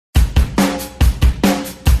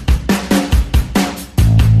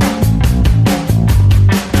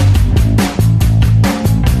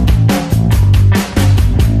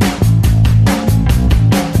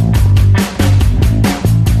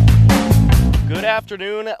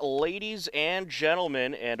afternoon, ladies and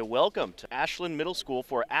gentlemen, and welcome to Ashland Middle School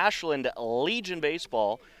for Ashland Legion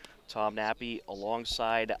Baseball. Tom Nappy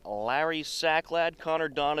alongside Larry Sacklad, Connor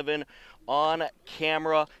Donovan on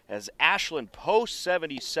camera as Ashland post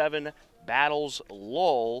 77 battles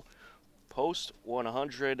Lowell. Post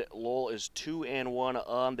 100, Lowell is 2-1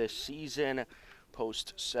 on the season.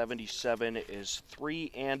 Post 77 is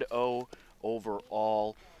 3-0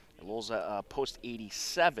 overall. Lowell's post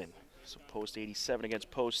 87. So post 87 against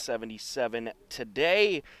post 77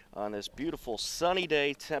 today on this beautiful sunny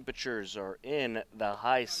day. Temperatures are in the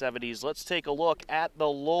high 70s. Let's take a look at the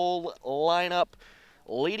Lowell lineup.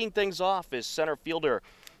 Leading things off is center fielder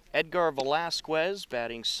Edgar Velasquez.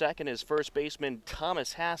 Batting second is first baseman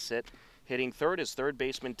Thomas Hassett. Hitting third is third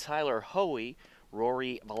baseman Tyler Hoey.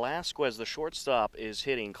 Rory Velasquez, the shortstop, is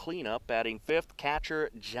hitting cleanup. Batting fifth, catcher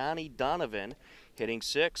Johnny Donovan. Hitting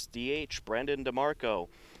sixth, DH Brendan DeMarco.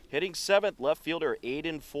 Hitting seventh, left fielder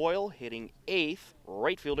Aiden Foyle. Hitting eighth,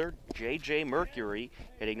 right fielder J.J. Mercury.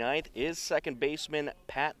 Hitting ninth is second baseman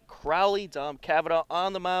Pat Crowley. Dom Cavanaugh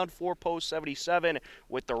on the mound for post 77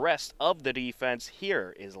 with the rest of the defense.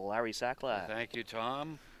 Here is Larry Sacklad. Thank you,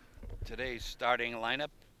 Tom. Today's starting lineup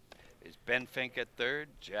is Ben Fink at third,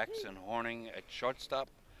 Jackson Horning at shortstop,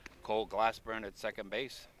 Cole Glassburn at second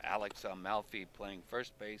base, Alex Amalfi playing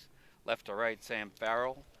first base, left to right Sam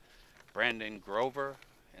Farrell, Brandon Grover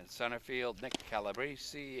in center field, Nick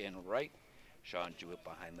Calabrese in right, Sean Jewett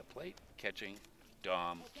behind the plate, catching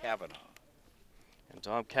Dom Cavanaugh. And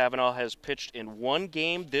Dom Cavanaugh has pitched in one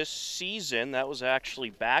game this season. That was actually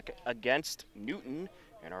back against Newton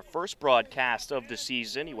in our first broadcast of the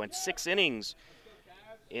season. He went 6 innings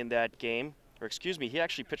in that game. Or excuse me, he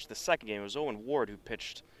actually pitched the second game. It was Owen Ward who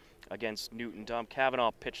pitched against Newton. Dom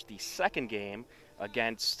Cavanaugh pitched the second game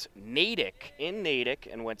against Natick in Natick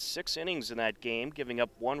and went 6 innings in that game, giving up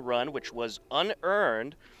 1 run, which was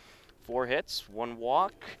unearned. 4 hits, 1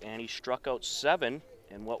 walk, and he struck out 7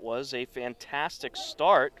 in what was a fantastic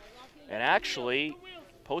start. And actually,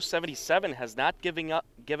 post 77 has not given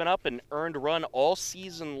up an earned run all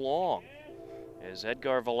season long. As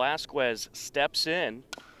Edgar Velasquez steps in,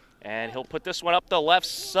 and he'll put this one up the left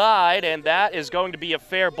side, and that is going to be a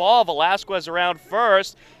fair ball. Velasquez around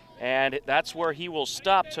first, and that's where he will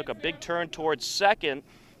stop. Took a big turn towards second,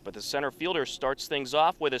 but the center fielder starts things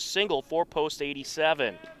off with a single for post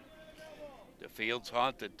 87. The field's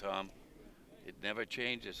haunted, Tom. It never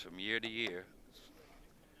changes from year to year.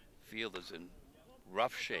 Field is in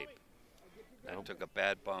rough shape. That took a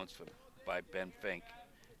bad bounce by Ben Fink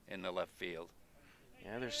in the left field.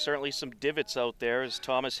 Yeah, there's certainly some divots out there as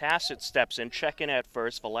Thomas Hassett steps in, checking at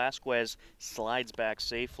first. Velasquez slides back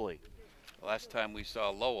safely. Last time we saw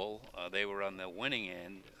Lowell, they were on the winning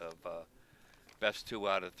end of best 2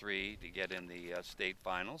 out of 3 to get in the state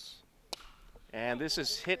finals. And this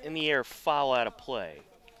is hit in the air, foul out of play.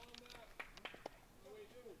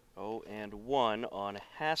 0-1 on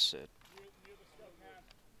Hassett.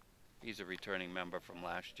 He's a returning member from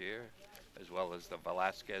last year, as well as the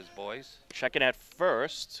Velasquez boys. Checking at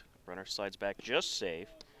first. Runner slides back just safe.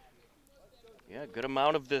 Yeah, a good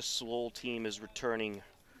amount of this Lowell team is returning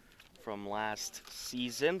from last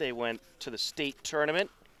season. They went to the state tournament.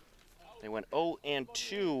 They went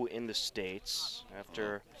 0-2 in the states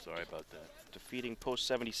after sorry about that. Defeating post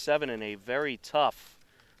 77 in a very tough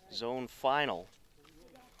zone final.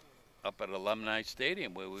 Up at Alumni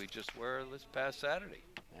Stadium, where we just were this past Saturday.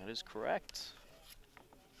 That is correct.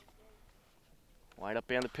 Wide up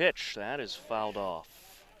and the pitch. That is fouled off.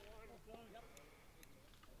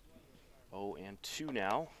 0-2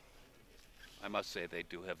 now. I must say they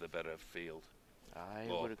do have the better field.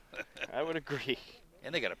 I would agree.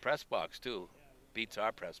 And they got a press box too. Beats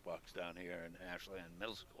our press box down here in Ashland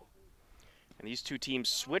Middle School. And these two teams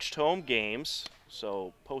switched home games,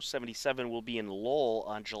 so post 77 will be in Lowell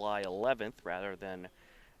on July 11th rather than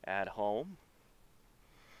at home.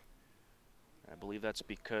 I believe that's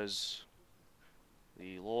because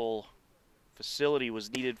the Lowell facility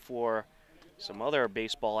was needed for some other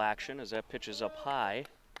baseball action as that pitch is up high.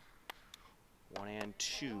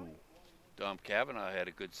 1-2. Dom Cavanaugh had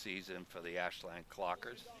a good season for the Ashland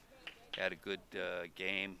Clockers. Had a good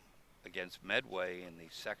game against Medway in the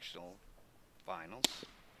sectional finals.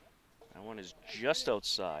 That one is just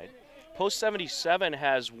outside. Post 77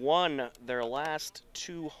 has won their last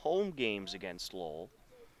 2 home games against Lowell.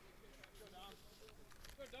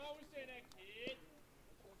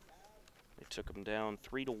 They took them down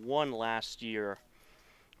 3-1 last year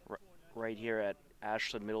right here at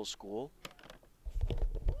Ashland Middle School.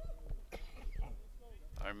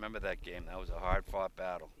 I remember that game. That was a hard-fought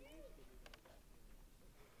battle.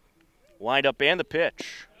 Wind up and the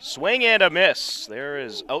pitch. Swing and a miss. There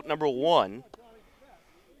is out number 1.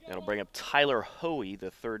 That'll bring up Tyler Hoey,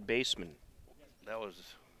 the third baseman. That was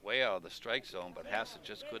way out of the strike zone, but Hassett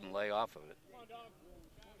just couldn't lay off of it.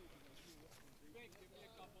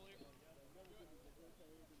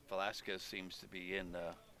 Velasquez seems to be in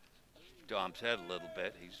Dom's head a little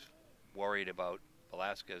bit. He's worried about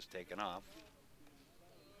Velasquez taking off.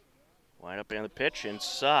 Wind up and the pitch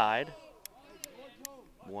inside.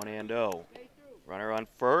 1-0. Runner on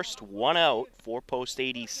first, 1 out for post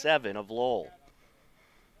 87 of Lowell.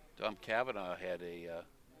 Dom Cavanaugh had a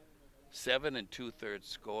 7 2/3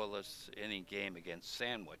 scoreless inning game against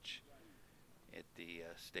Sandwich at the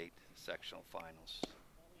state sectional finals.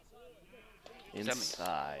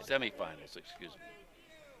 Inside. Semifinals, excuse me.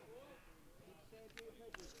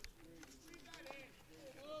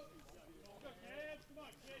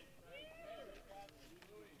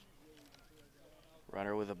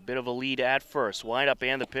 Runner with a bit of a lead at first. Wind up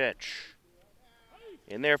and the pitch.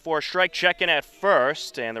 In there for a strike, checking at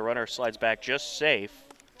first, and the runner slides back just safe.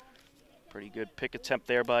 Pretty good pick attempt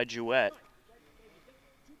there by Jewett.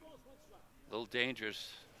 A little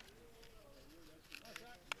dangerous.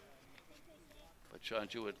 But Sean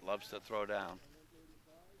Jewett loves to throw down.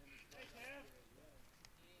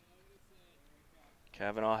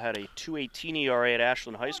 Cavanaugh had a 2.18 ERA at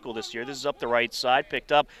Ashland High School this year. This is up the right side,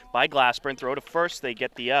 picked up by Glassburn. Throw to first, they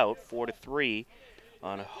get the out, 4-3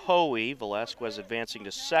 on Hoey. Velasquez advancing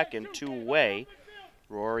to second, 2 away.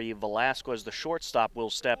 Rory Velasquez, the shortstop, will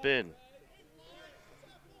step in.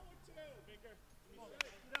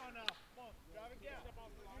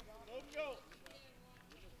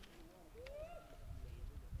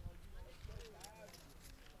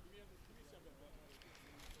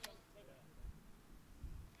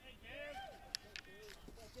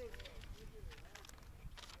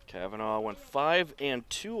 Cavanaugh went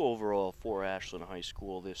 5-2 overall for Ashland High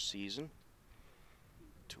School this season.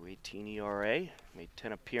 2.18 ERA, made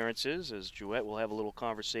 10 appearances, as Jewett will have a little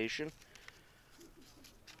conversation.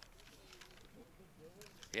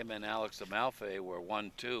 Him and Alex Amalfi were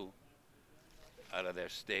 1-2 out of their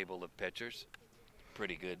stable of pitchers.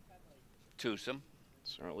 Pretty good twosome.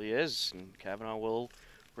 Certainly is, and Cavanaugh will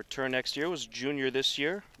return next year. Was a junior this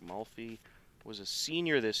year. Amalfi was a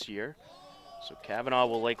senior this year. So Cavanaugh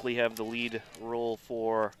will likely have the lead role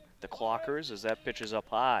for the Clockers as that pitch is up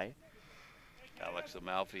high. Alex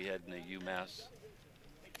Amalfi heading to UMass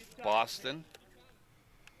Boston.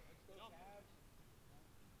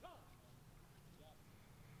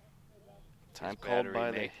 Time called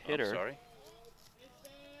by the hitter. I'm sorry.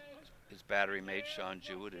 His battery mate, Sean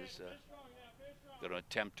Jewett, is going to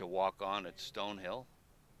attempt to walk on at Stonehill.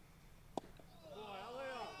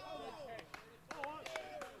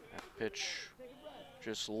 That pitch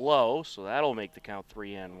just low, so that'll make the count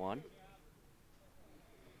 3-1.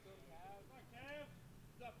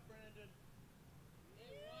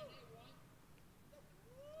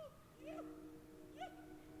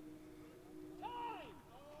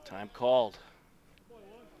 Time called.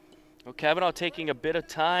 Well, Cavanaugh taking a bit of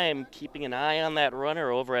time, keeping an eye on that runner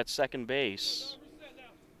over at second base.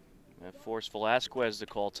 That forced Velasquez to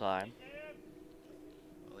call time.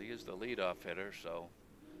 Well, he is the leadoff hitter, so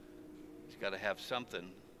he's got to have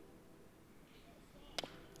something.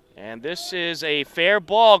 And this is a fair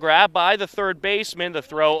ball grab by the third baseman. The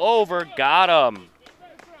throw over, got him.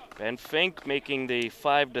 Ben Fink making the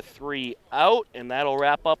 5-3 out, and that'll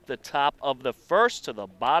wrap up the top of the first. To the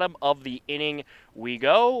bottom of the inning we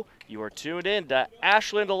go. You are tuned in to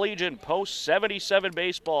Ashland Legion Post 77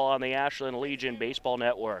 Baseball on the Ashland Legion Baseball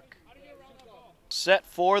Network. Set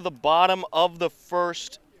for the bottom of the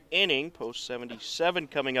first inning. Post 77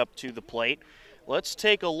 coming up to the plate. Let's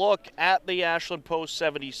take a look at the Ashland Post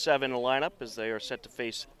 77 lineup as they are set to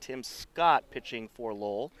face Tim Scott pitching for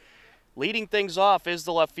Lowell. Leading things off is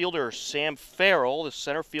the left fielder, Sam Farrell. The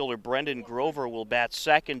center fielder, Brendan Grover, will bat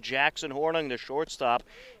second. Jackson Hornung, the shortstop,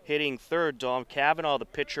 hitting third. Dom Cavanaugh, the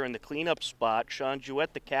pitcher, in the cleanup spot. Sean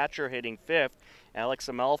Jewett, the catcher, hitting fifth. Alex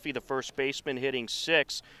Amalfi, the first baseman, hitting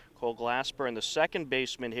sixth. Cole Glassburn, the second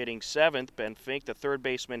baseman, hitting seventh. Ben Fink, the third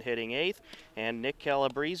baseman, hitting eighth. And Nick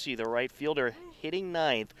Calabrese, the right fielder, hitting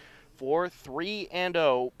ninth. For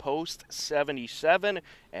 3-0 post 77.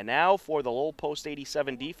 And now for the Lowell post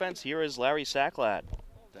 87 defense, here is Larry Sacklad.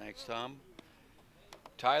 Thanks, Tom.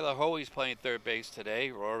 Tyler Hoey's playing third base today.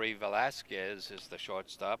 Rory Velasquez is the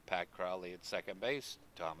shortstop. Pat Crowley at second base.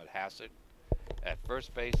 Tom Hassett at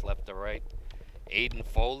first base, left to right. Aiden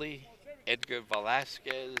Foley, Edgar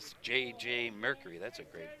Velasquez, J.J. Mercury. That's a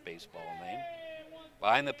great baseball name.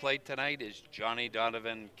 Behind the plate tonight is Johnny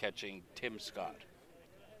Donovan catching Tim Scott.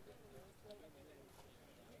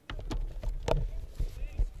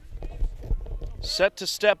 Set to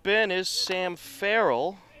step in is Sam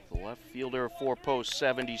Farrell, the left fielder for post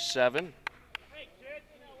 77.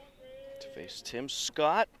 To face Tim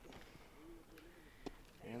Scott.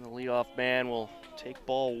 And the leadoff man will take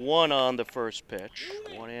ball 1 on the first pitch,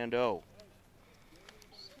 1-0.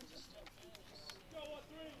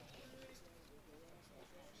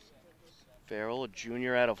 Farrell, a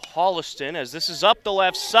junior out of Holliston, as this is up the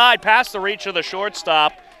left side, past the reach of the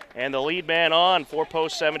shortstop, and the lead man on for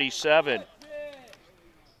post 77.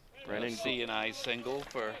 Brennan C&I single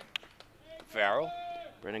for Farrell.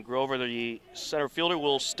 Brennan Grover, the center fielder,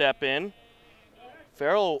 will step in.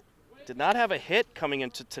 Farrell did not have a hit coming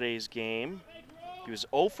into today's game. He was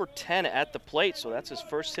 0 for 10 at the plate, so that's his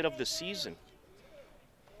first hit of the season.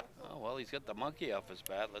 Oh, well, he's got the monkey off his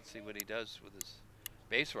bat. Let's see what he does with his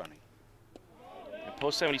base running. And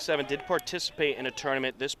post 77 did participate in a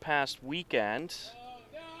tournament this past weekend.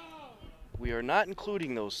 We are not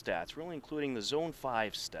including those stats. We're only including the Zone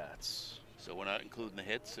 5 stats. So we're not including the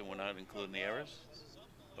hits and we're not including the errors?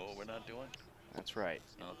 Oh, we're not doing? That's right.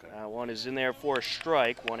 Okay. That one is in there for a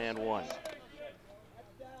strike, 1-1.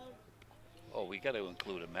 Oh, we got to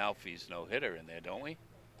include Amalfi's no-hitter in there, don't we?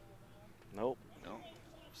 Nope. No?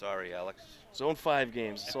 Sorry, Alex. Zone 5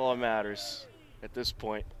 games, that's all that matters at this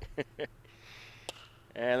point.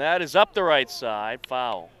 And that is up the right side,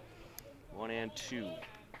 foul. 1-2.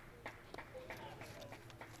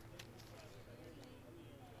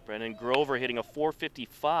 Brennan Grover hitting a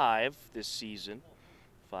 .455 this season,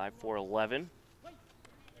 5-4-11.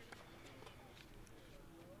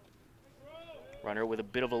 Runner with a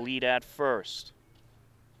bit of a lead at first.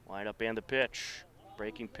 Line up and the pitch.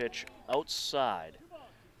 Breaking pitch outside.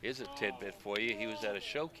 Here's a tidbit for you. He was at a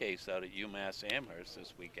showcase out at UMass Amherst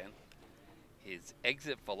this weekend. His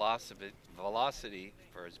exit velocity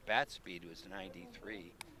for his bat speed was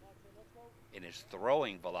 93. And his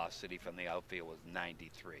throwing velocity from the outfield was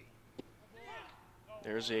 93.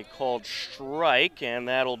 There's a called strike, and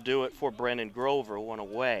that'll do it for Brennan Grover, 1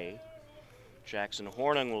 away. Jackson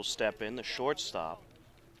Hornung will step in, the shortstop.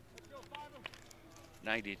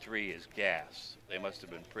 93 is gas. They must have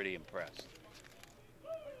been pretty impressed.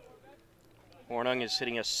 Hornung is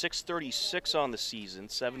hitting a .636 on the season,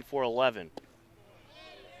 7-4-11.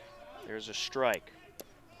 There's a strike.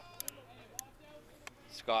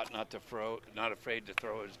 Scott not afraid to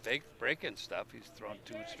throw his break-in stuff. He's thrown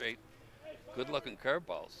 2 straight good-looking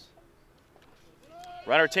curveballs.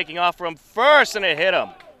 Runner taking off from first, and it hit him.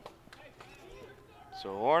 So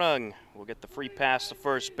Hornung will get the free pass to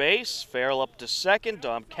first base. Farrell up to second.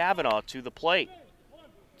 Dom Cavanaugh to the plate.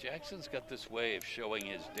 Jackson's got this way of showing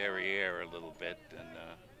his derriere a little bit, and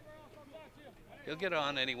he'll get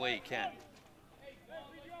on any way he can.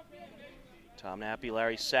 Tom Nappy,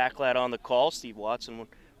 Larry Sacklad on the call. Steve Watson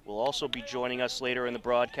will also be joining us later in the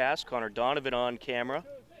broadcast. Connor Donovan on camera.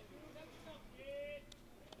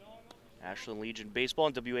 Ashland Legion Baseball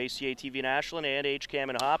and WACA TV in Ashland and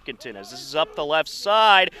HCAM in Hopkinton. As this is up the left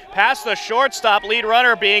side, past the shortstop, lead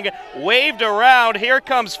runner being waved around. Here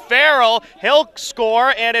comes Farrell. He'll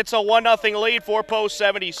score, and it's a 1-0 lead for post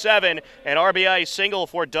 77. An RBI single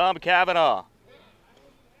for Dom Cavanaugh.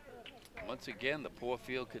 Once again, the poor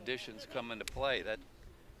field conditions come into play. That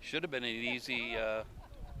should have been an easy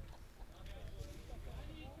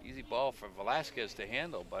ball for Velasquez to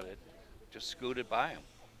handle, but it just scooted by him.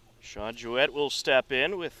 Sean Jouett will step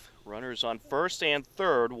in with runners on first and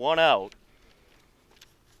third, 1 out.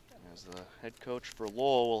 As the head coach for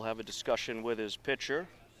Lowell will have a discussion with his pitcher.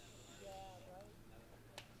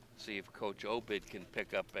 See if Coach Obid can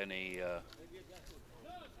pick up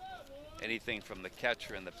anything from the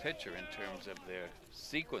catcher and the pitcher in terms of their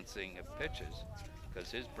sequencing of pitches,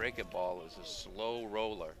 because his breaking ball is a slow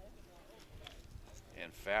roller,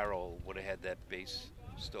 and Farrell would have had that base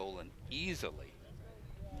stolen easily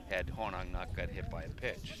had Hornung not got hit by a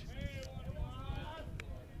pitch.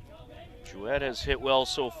 Jouett has hit well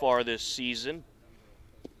so far this season.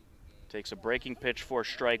 Takes a breaking pitch for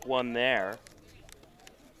strike 1 there.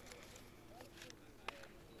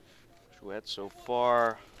 Jouett so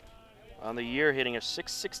far on the year hitting a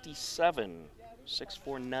 .667,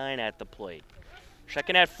 6.49 at the plate.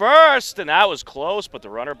 Checking at first, and that was close, but the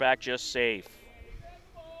runner back just safe.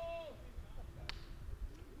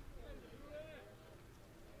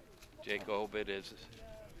 Jake Obid has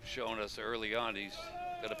shown us early on he's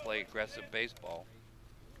going to play aggressive baseball.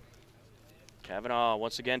 Cavanaugh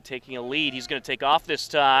once again taking a lead. He's going to take off this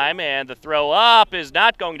time, and the throw up is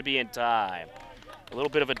not going to be in time. A little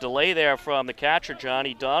bit of a delay there from the catcher,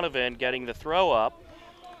 Johnny Donovan, getting the throw up,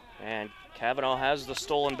 and Cavanaugh has the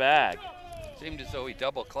stolen bag. Seemed as though he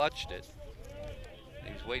double clutched it.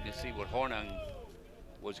 He was waiting to see what Hornung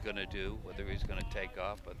was going to do, whether he was going to take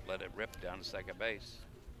off, but let it rip down to second base.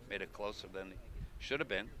 Made it closer than he should have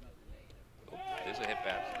been. Oh, there's a hit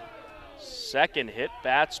batsman. Second hit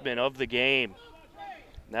batsman of the game.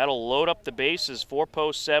 That'll load up the bases for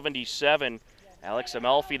post 77. Alex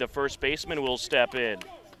Amalfi, the first baseman, will step in.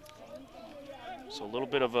 So a little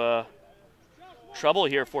bit of trouble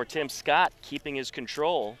here for Tim Scott, keeping his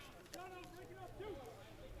control.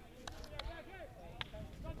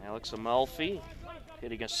 Alex Amalfi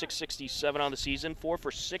hitting a .667 on the season, 4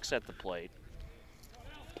 for 6 at the plate.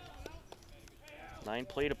 9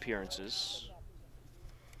 plate appearances.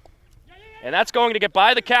 And that's going to get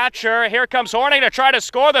by the catcher. Here comes Horning to try to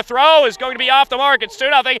score. The throw is going to be off the mark. It's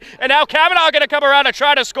 2-0. And now Kavanaugh going to come around to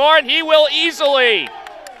try to score, and he will easily.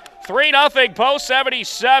 3-0, post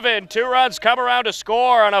 77. 2 runs come around to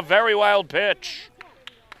score on a very wild pitch.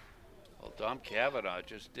 Well, Dom Kavanaugh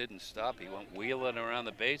just didn't stop. He went wheeling around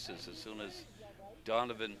the bases as soon as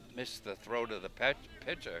Donovan missed the throw to the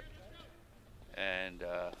pitcher. And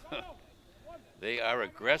they are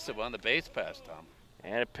aggressive on the base pass, Tom.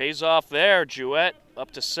 And it pays off there. Jouett up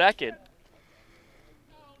to second.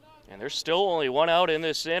 And there's still only 1 out in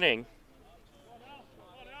this inning.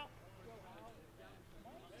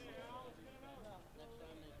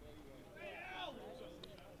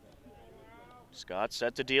 Scott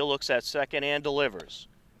set to deal, looks at second and delivers.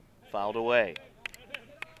 Fouled away.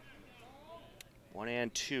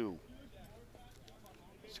 1-2.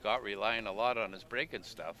 Scott relying a lot on his breaking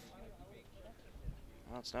stuff.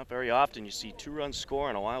 Well, it's not very often you see 2 runs score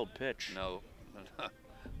on a wild pitch. No,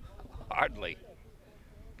 hardly.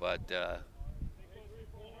 But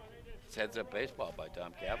it's heads-up baseball by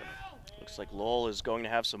Tom Kavanaugh. Looks like Lowell is going to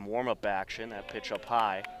have some warm-up action. That pitch up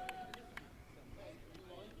high.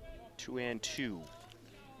 2-2.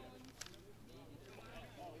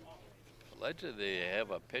 Allegedly, they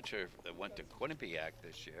have a pitcher that went to Quinnipiac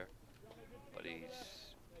this year, but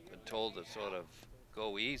he's been told to sort of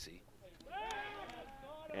go easy.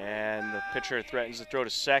 And the pitcher threatens to throw to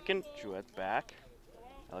second. Jouett back.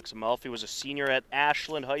 Alex Amalfi was a senior at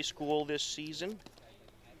Ashland High School this season.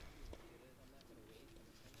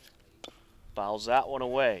 Fouls that one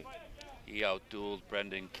away. He outdueled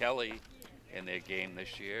Brendan Kelly in their game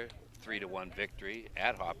this year. 3-1 victory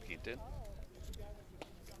at Hopkinton.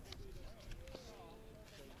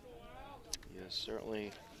 Yes,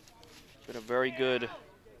 certainly been a very good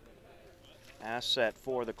asset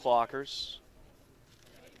for the Clockers.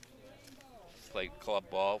 Played club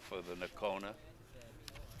ball for the Nakona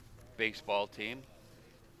baseball team.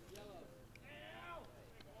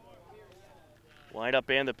 Wind up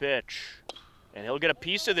and the pitch. And he'll get a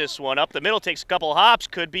piece of this one. Up the middle, takes a couple hops,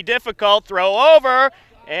 could be difficult. Throw over,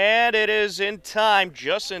 and it is in time,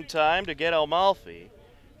 just in time to get Amalfi.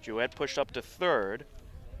 Jouett pushed up to third.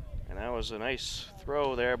 And that was a nice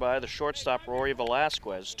throw there by the shortstop, Rory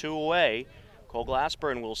Velasquez. 2 away. Cole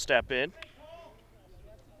Glassburn will step in.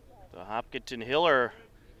 The Hopkinton Hiller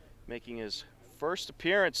making his first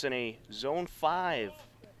appearance in a Zone 5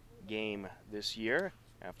 game this year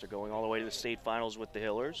after going all the way to the state finals with the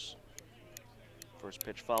Hillers. First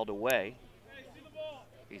pitch fouled away.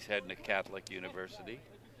 He's heading to Catholic University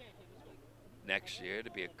next year to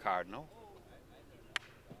be a Cardinal.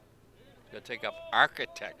 Going to take up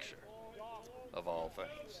architecture, of all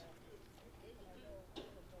things.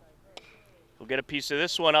 We'll get a piece of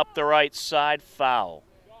this one up the right side, foul.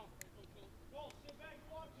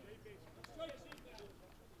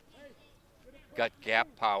 Got gap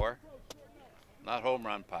power. Not home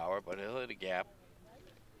run power, but he'll hit a gap.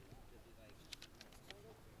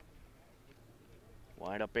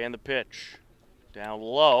 Wind up and the pitch. Down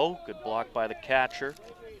low, good block by the catcher.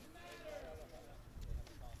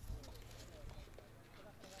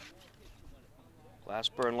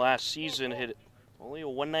 Glassburn last season hit only a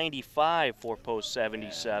 195 for post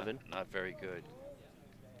 77. Yeah, not very good.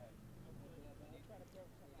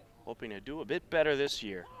 Hoping to do a bit better this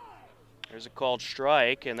year. There's a called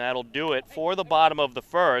strike, and that'll do it for the bottom of the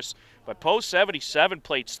first. But post 77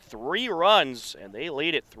 plates 3 runs, and they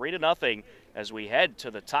lead it 3-0 as we head to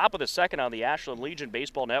the top of the second on the Ashland Legion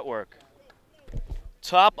Baseball Network.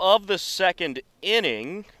 Top of the second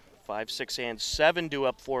inning. 5, 6, and 7 due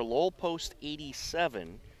up for Lowell post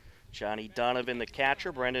 87. Johnny Donovan, the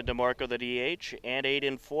catcher, Brendan DeMarco, the DH, and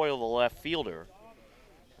Aiden Foyle, the left fielder.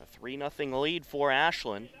 A 3-0 lead for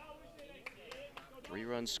Ashland. 3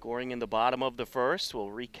 runs scoring in the bottom of the first. We'll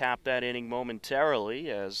recap that inning momentarily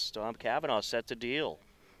as Tom Kavanaugh set to deal.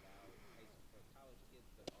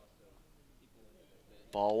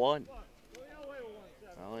 Ball 1.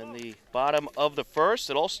 Well, in the bottom of the first,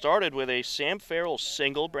 it all started with a Sam Farrell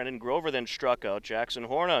single. Brendan Grover then struck out. Jackson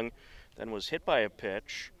Hornung then was hit by a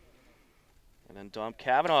pitch. And then Dom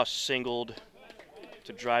Cavanaugh singled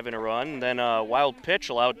to drive in a run. And then a wild pitch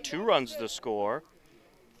allowed 2 runs to score.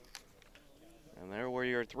 And there were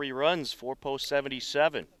your 3 runs, 4 post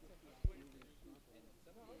 77.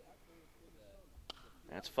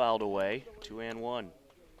 That's fouled away, 2-1.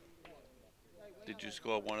 Did you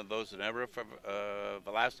score one of those an error for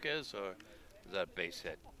Velasquez, or was that a base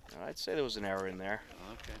hit? I'd say there was an error in there.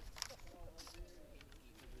 Okay.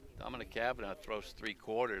 Dominic Cavanaugh throws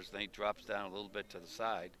 3/4, then he drops down a little bit to the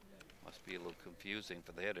side. Must be a little confusing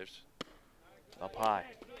for the hitters. Up high.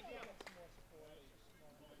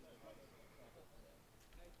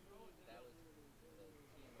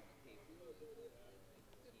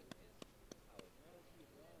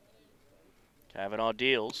 Cavanaugh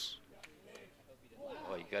deals.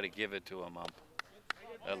 Oh, you got to give it to him, ump.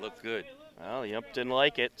 That looked good. Well, the ump didn't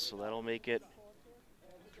like it, so that'll make it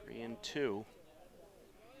 3-2.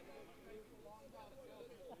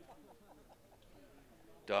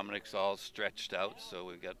 Dominic's all stretched out, so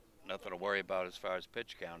we've got nothing to worry about as far as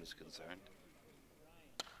pitch count is concerned.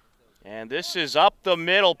 And this is up the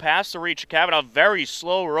middle, past the reach of Cavanaugh. Very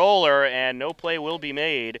slow roller, and no play will be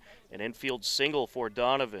made. An infield single for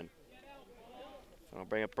Donovan. I'll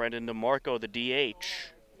bring up Brendan DeMarco, the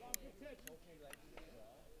DH.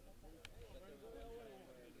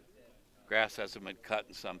 Grass hasn't been cut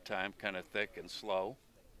in some time, kind of thick and slow.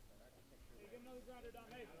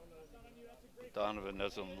 Donovan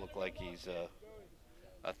doesn't look like he's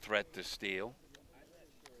a threat to steal.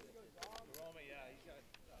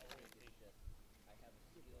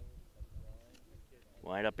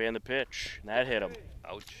 Wind up and the pitch. And that hit him.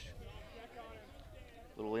 Ouch.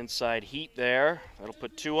 Little inside heat there. That'll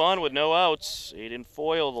put 2 on with no outs. Aiden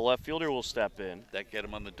Foyle, the left fielder, will step in. That get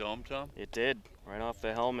him on the dome, Tom? It did, right off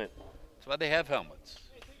the helmet. That's why they have helmets.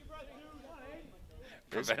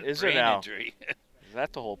 Prevent Is brain it now? injury. Is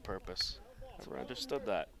that the whole purpose? Never understood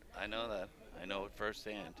that. I know that. I know it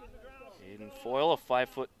firsthand. Aiden Foyle, a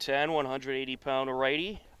 5'10", 180-pound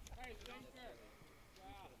righty.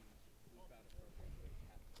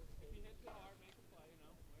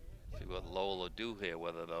 See what Lowell will do here,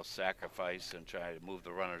 whether they'll sacrifice and try to move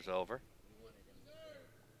the runners over.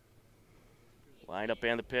 Lined up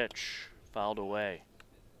and the pitch. Fouled away.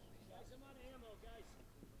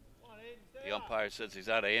 The umpire says he's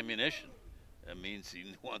out of ammunition. That means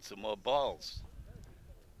he wants some more balls.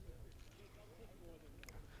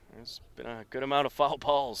 There's been a good amount of foul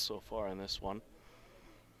balls so far in this one.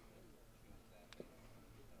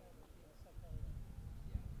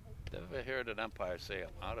 Never heard an umpire say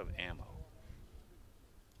I'm out of ammo.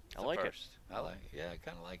 I like it. I like it. Yeah, I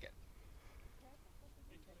kind of like it.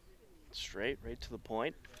 Straight, right to the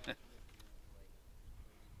point.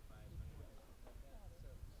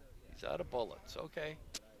 He's out of bullets. Okay.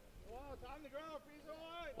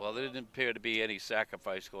 Well, there didn't appear to be any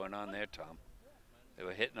sacrifice going on there, Tom. They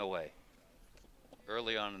were hitting away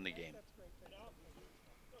early on in the game.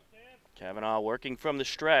 Cavanaugh working from the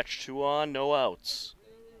stretch. 2 on, no outs.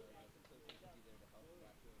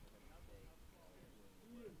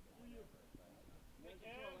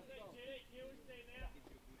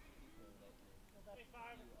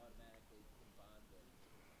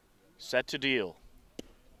 Set to deal.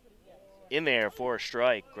 In there for a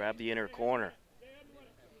strike. Grab the inner corner.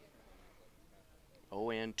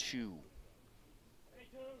 0-2.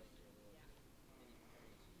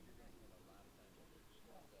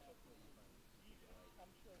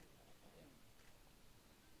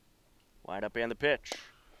 Wind up and the pitch.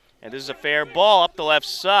 And this is a fair ball up the left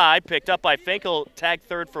side. Picked up by Finkel. Tag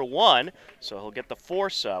third for 1. So he'll get the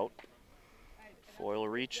force out. Foyle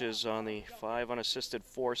reaches on the 5 unassisted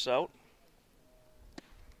force out.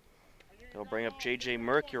 They'll bring up J.J.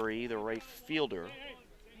 Mercury, the right fielder.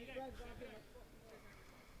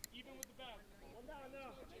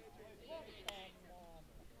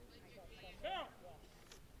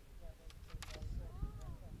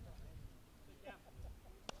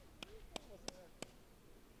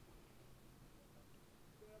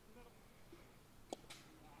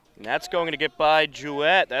 And that's going to get by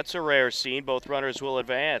Jouett. That's a rare scene. Both runners will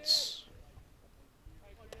advance.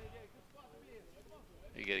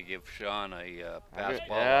 You got to give Sean a pass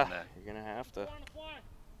ball yeah, on that. You're going to have to.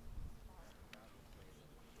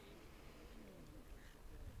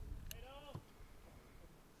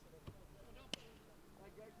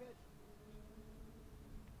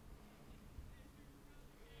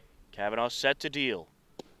 Cavanaugh set to deal.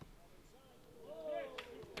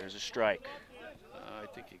 There's a strike. I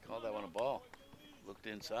think he called that one a ball. Looked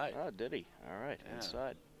inside. Oh, did he? All right, Yeah.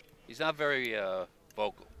 inside. He's not very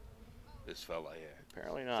vocal, this fella here.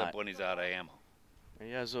 Apparently not. Except when he's out of ammo.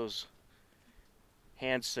 He has those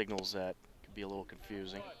hand signals that could be a little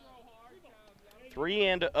confusing.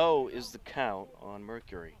 3-0 is the count on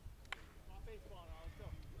Mercury.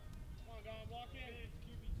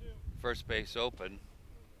 First base open.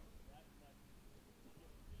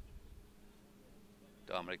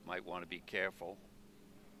 Dominic might want to be careful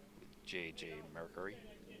with J.J. Mercury.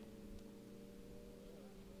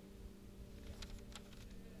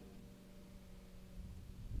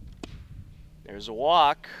 There's a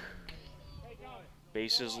walk.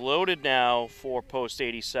 Bases loaded now for post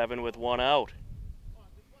 87 with 1 out.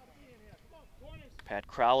 Pat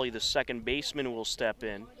Crowley, the second baseman, will step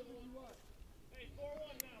in.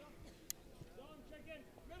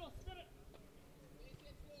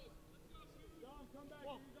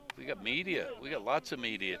 We got media. We got lots of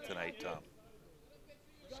media tonight, Tom.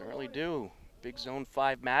 Certainly do. Big Zone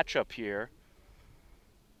 5 matchup here.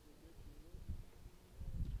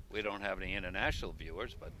 We don't have any international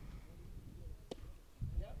viewers, but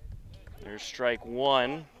There's strike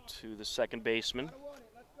 1 to the second baseman.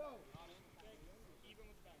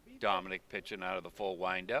 Dominic pitching out of the full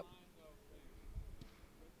windup.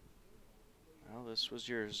 Well, this was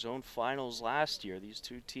your zone finals last year. These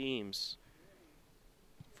two teams,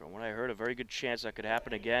 from what I heard, a very good chance that could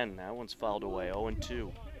happen again. That one's fouled away,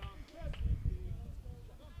 0-2.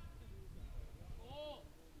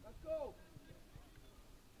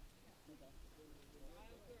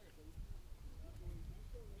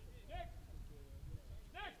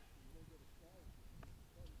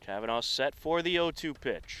 Kavanaugh set for the 0-2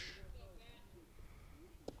 pitch.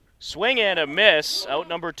 Swing and a miss, out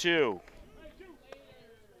number 2.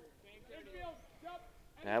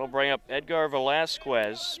 That'll bring up Edgar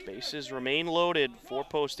Velasquez. Bases remain loaded for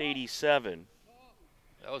post 87.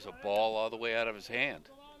 That was a ball all the way out of his hand.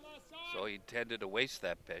 So he intended to waste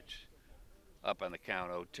that pitch. Up on the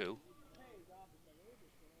count 0-2.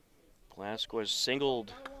 Velasquez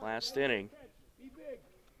singled last inning.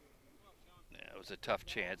 Yeah, it was a tough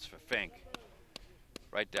chance for Fink.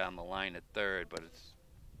 Right down the line at third, but it's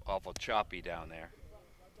awful choppy down there.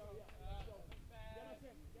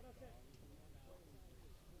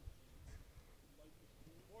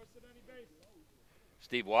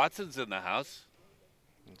 Steve Watson's in the house.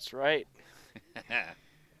 That's right.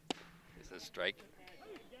 It's a strike.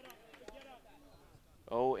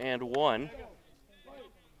 0-1.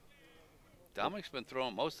 Dominic's been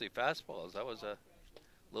throwing mostly fastballs. That was a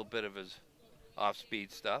little bit of his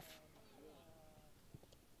off-speed stuff.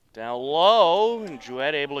 Down low, and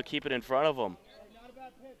Jouet able to keep it in front of him.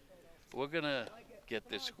 We're going to get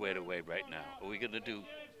this squared away right now. Are we going to do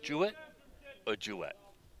Jouet or Jouet?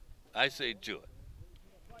 I say Jouet.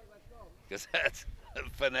 Because that's,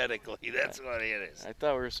 phonetically, that's what it is. I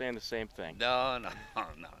thought we were saying the same thing. No.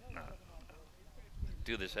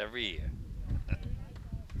 Do this every year.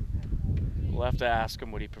 We'll have to ask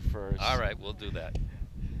him what he prefers. All right, we'll do that.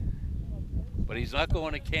 But he's not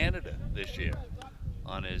going to Canada this year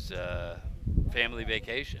on his family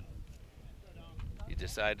vacation. He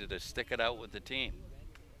decided to stick it out with the team.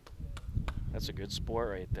 That's a good sport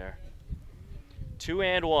right there.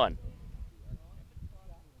 2-1.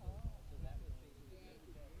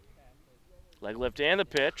 Leg lift and the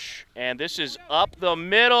pitch, and this is up the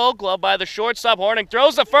middle. Glove by the shortstop. Horning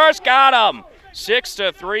throws the first, got him.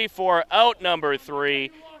 6-3 for out number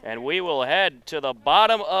 3, and we will head to the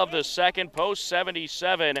bottom of the second, post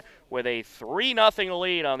 77, with a 3-0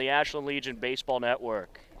 lead on the Ashland Legion Baseball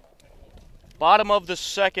Network. Bottom of the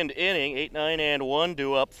second inning, 8-9-1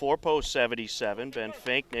 due up for post 77. Ben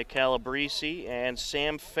Fink, Nick Calabrese, and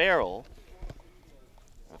Sam Farrell.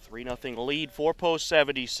 A 3-0 lead for post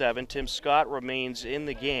 77. Tim Scott remains in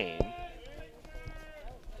the game.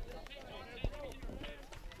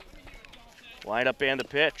 Line up and the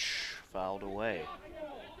pitch, fouled away.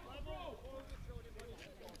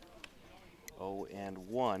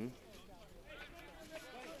 0-1.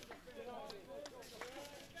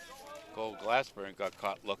 Cole Glassburn got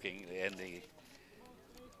caught looking in the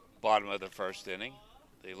bottom of the first inning.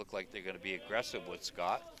 They look like they're going to be aggressive with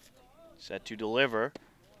Scott. Set to deliver.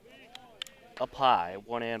 Up high,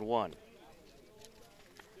 1-1.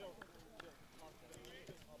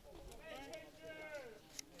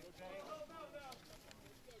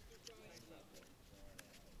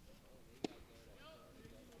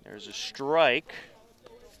 There's a strike.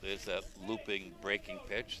 There's that looping breaking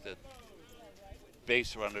pitch that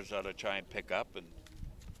base runners ought to try and pick up and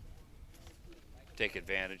take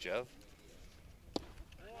advantage of.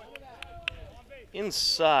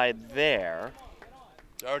 Inside there.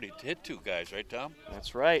 It's already hit 2 guys, right, Tom?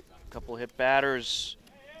 That's right. A couple hit batters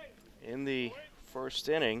in the first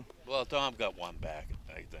inning. Well, Tom got 1 back,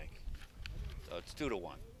 I think. So it's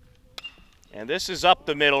 2-1. And this is up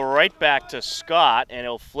the middle, right back to Scott, and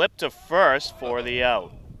he'll flip to first for the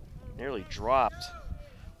out. Nearly dropped.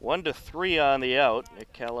 1-3 on the out.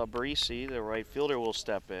 Nick Calabrese, the right fielder, will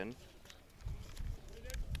step in.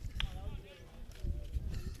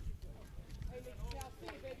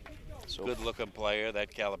 So good-looking player,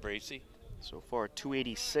 that Calabrese. So far,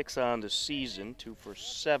 286 on the season, 2 for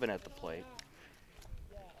 7 at the plate.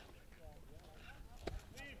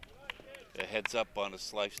 It heads up on a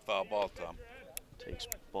sliced foul ball, Tom. Takes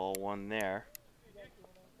ball 1 there.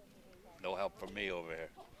 No help from me over here.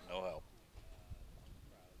 No help.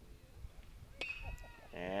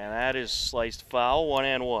 And that is sliced foul,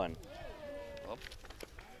 1-1. Well.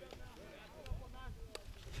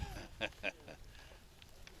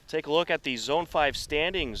 Take a look at the Zone 5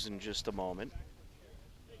 standings in just a moment.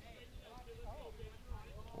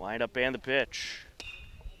 Wind up and the pitch.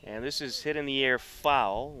 And this is hit in the air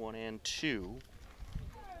foul, 1-2.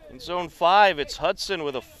 In Zone 5, it's Hudson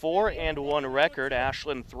with a 4-1 record,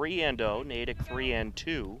 Ashland 3-0, Natick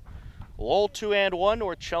 3-2. Lowell 2-1,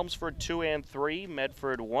 North Chelmsford 2-3,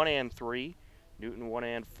 Medford 1-3, Newton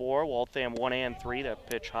 1-4, Waltham 1-3, that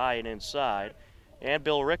pitch high and inside, and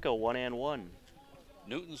Billerica 1-1.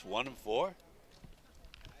 Newton's 1-4?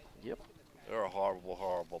 Yep. They're a horrible,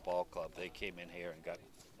 horrible ball club. They came in here and got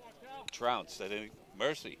trounced. They didn't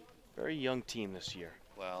mercy. Very young team this year.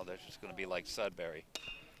 Well, they're just going to be like Sudbury.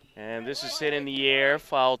 And this is hit in the air,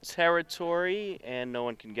 foul territory, and no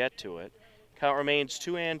one can get to it. Count remains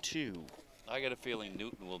 2-2. I got a feeling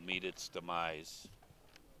Newton will meet its demise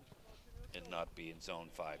and not be in Zone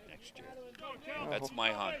 5 next year. That's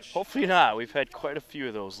my hunch. Hopefully not. We've had quite a few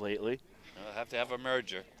of those lately. I'll have to have a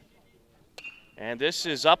merger. And this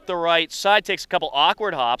is up the right side. Takes a couple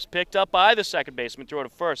awkward hops. Picked up by the second baseman. Throw to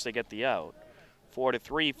first. They get the out.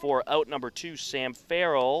 4-3 for out number 2, Sam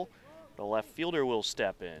Farrell. The left fielder will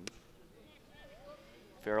step in.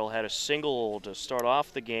 Farrell had a single to start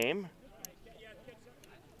off the game.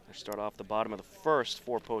 They start off the bottom of the first,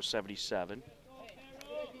 4-post 77.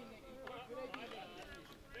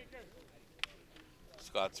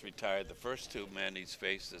 Scott's retired the first 2 men he's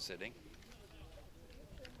faced this inning.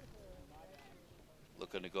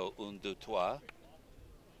 Looking to go un, deux, trois.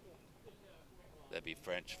 That'd be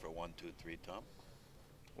French for 1, 2, 3, Tom.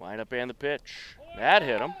 Wind up and the pitch. That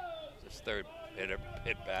hit him. His third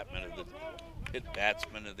hit batsman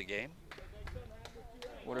of the game.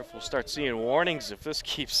 Wonder if we'll start seeing warnings if this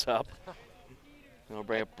keeps up. They'll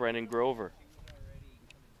bring up Brendan Grover.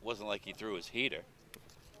 Wasn't like he threw his heater.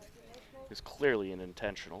 It's clearly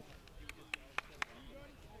unintentional.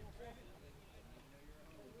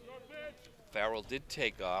 Farrell did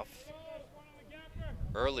take off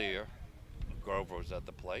earlier. Grover was at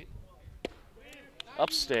the plate.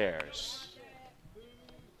 Upstairs.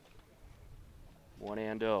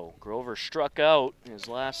 1-0. Grover struck out in his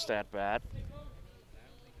last at bat.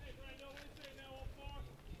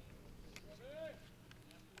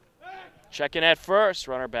 Checking at first,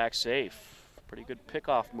 runner back safe. Pretty good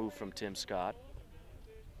pickoff move from Tim Scott.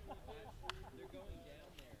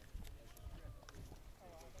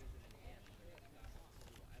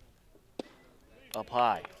 Up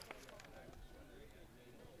high.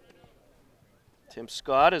 Tim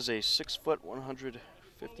Scott is a 6-foot,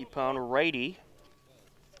 150-pound righty.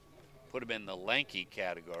 Put him in the lanky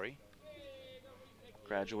category.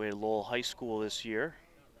 Graduated Lowell High School this year.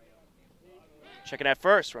 Checking at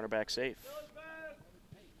first, runner back safe.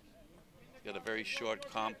 Got a very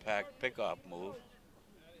short, compact pickoff move.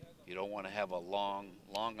 You don't want to have a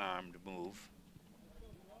long-armed move.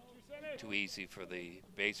 Too easy for the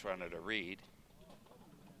base runner to read.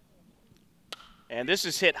 And this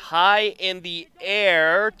is hit high in the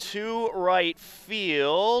air to right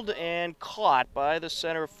field and caught by the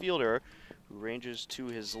center fielder, who ranges to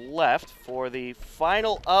his left for the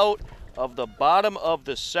final out of the bottom of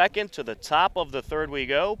the second. To the top of the third we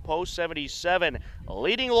go. Post 77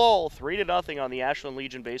 leading Lowell 3-0 on the Ashland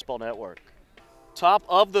Legion Baseball Network. Top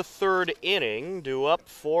of the third inning, due up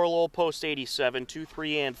for Lowell Post 87, 2,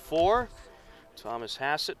 3, and 4. Thomas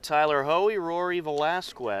Hassett, Tyler Hoey, Rory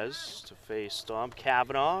Velasquez to face Dom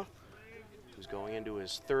Kavanaugh, who's going into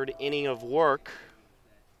his third inning of work.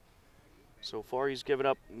 So far he's given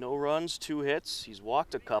up no runs, 2 hits. He's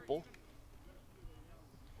walked a couple.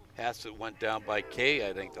 Hassett went down by K,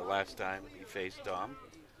 I think, the last time he faced Dom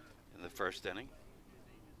in the first inning.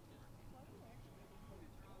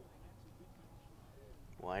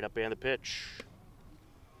 Wind up and the pitch.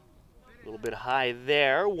 A little bit high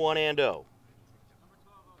there, 1-0.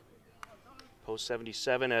 Post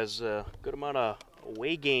 77 has a good amount of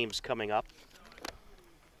away games coming up.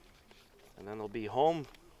 And then they'll be home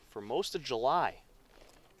for most of July.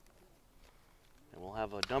 And we'll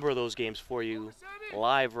have a number of those games for you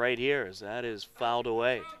live right here as that is fouled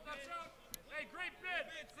away.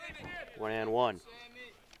 1-1.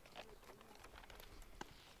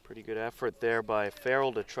 Pretty good effort there by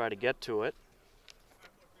Farrell to try to get to it.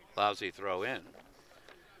 Lousy throw in.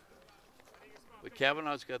 But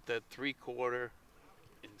Kavanaugh's got that 3/4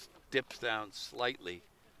 and dips down slightly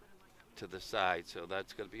to the side, so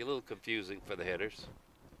that's going to be a little confusing for the hitters.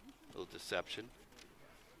 A little deception.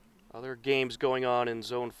 Other games going on in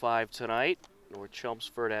Zone 5 tonight. North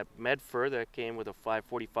Chelmsford at Medford. That came with a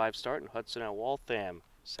 5:45 start, and Hudson at Waltham.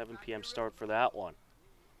 7 p.m. start for that one.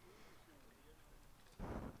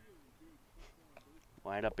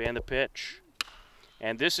 Wind up and the pitch.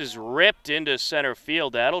 And this is ripped into center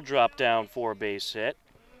field. That'll drop down for a base hit.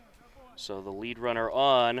 So the lead runner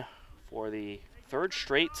on for the third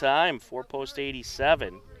straight time, 4-post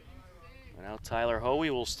 87. And now Tyler Hoey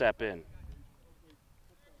will step in.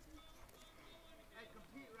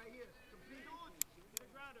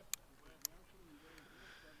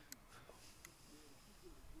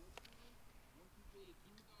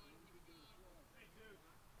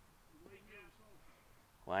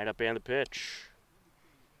 Wind up and the pitch.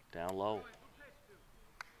 Down low.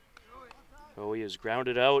 Hoey is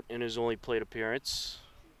grounded out in his only plate appearance.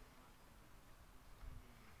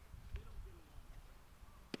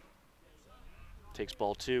 Takes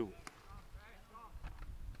ball 2.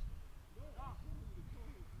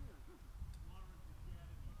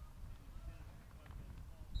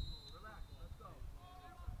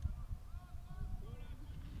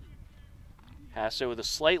 Hassett with a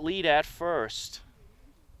slight lead at first.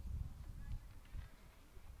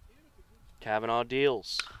 Kavanaugh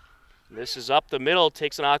deals. This is up the middle,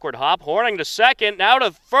 takes an awkward hop. Horning to second, now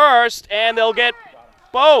to first, and they'll get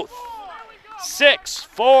both.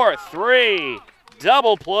 6-4-3,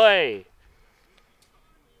 double play.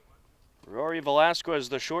 Rory Velasquez,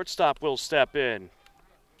 the shortstop, will step in.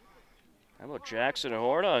 How about Jackson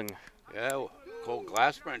Horning? Yeah, Cole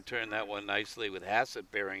Glassburn turned that one nicely with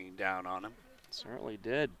Hassett bearing down on him. Certainly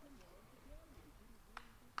did.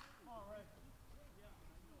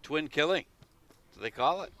 Twin killing, so they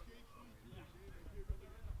call it.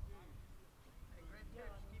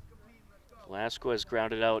 Velasquez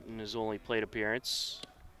grounded out in his only plate appearance.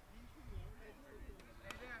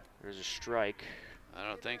 There's a strike. I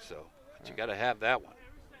don't think so, but you got to have that one.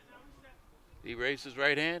 He raised his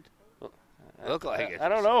right hand? Looked like it. I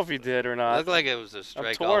don't know if he did or not. Looked like it was a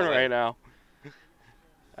strike. I'm torn right now.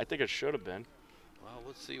 I think it should have been. Well,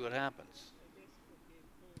 let's see what happens.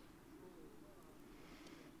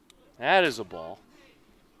 That is a ball.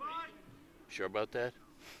 Sure about that?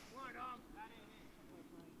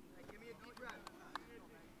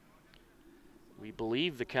 We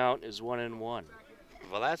believe the count is 1-1.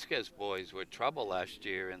 Velasquez boys were trouble last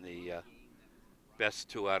year in the best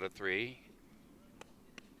 2 out of 3,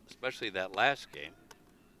 especially that last game.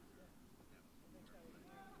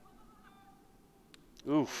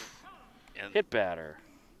 Oof. And hit batter.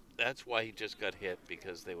 That's why he just got hit,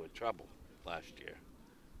 because they were trouble last year.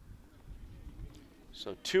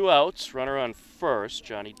 So 2 outs, runner on first.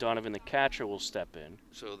 Johnny Donovan, the catcher, will step in.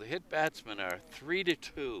 So the hit batsmen are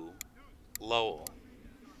 3-2 Lowell.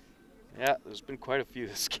 Yeah, there's been quite a few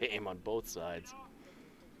this game on both sides.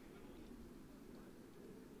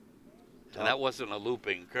 And that wasn't a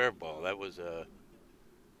looping curveball. That was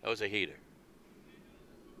a heater.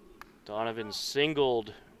 Donovan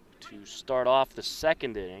singled to start off the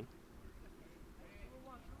second inning.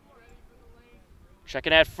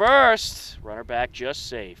 Checking at first. Runner back just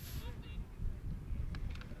safe.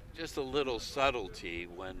 Just a little subtlety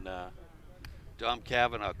when Dom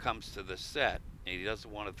Kavanaugh comes to the set and he doesn't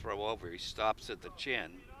want to throw over. He stops at the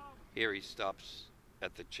chin. Here he stops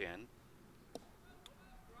at the chin.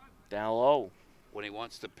 Down low. When he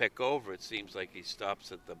wants to pick over, it seems like he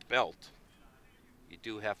stops at the belt. You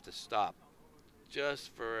do have to stop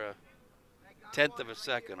just for a 1/10 of a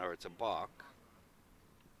second or it's a balk.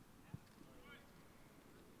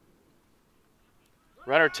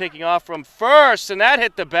 Runner taking off from first, and that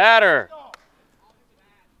hit the batter.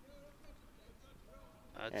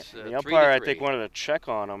 That's, the umpire, I think, wanted to check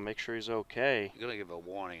on him, make sure he's okay. You're going to give a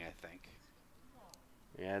warning, I think.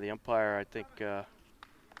 Yeah, the umpire, I think,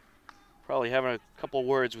 probably having a couple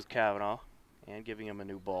words with Kavanaugh and giving him a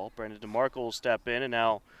new ball. Brendan DeMarco will step in, and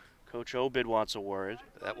now Coach Obid wants a word.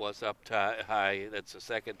 That was up high. That's the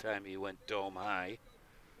second time he went dome high.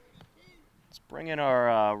 Let's bring in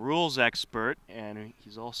our rules expert, and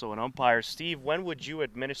he's also an umpire. Steve, when would you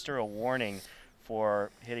administer a warning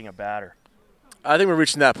for hitting a batter? I think we're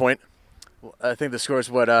reaching that point. I think the score is,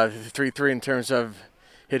 3-3 in terms of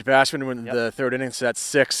hit batsman when the third inning, so that's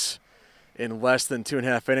 6. in less than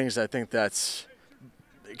 2.5 innings, I think that's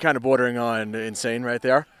kind of bordering on insane right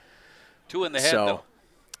there. 2 in the head, though.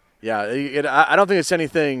 Yeah, I don't think it's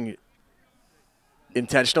anything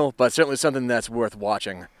intentional, but certainly something that's worth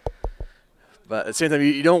watching. But at the same time,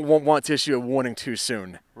 you don't want to issue a warning too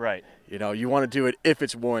soon. Right. You know, you want to do it if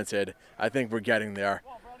it's warranted. I think we're getting there.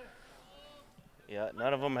 Yeah,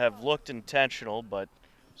 none of them have looked intentional, but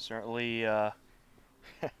certainly a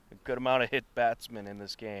good amount of hit batsmen in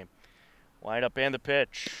this game. Wind up and the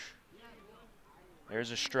pitch.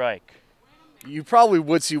 There's a strike. You probably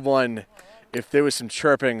would see one if there was some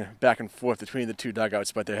chirping back and forth between the two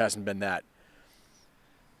dugouts, but there hasn't been that.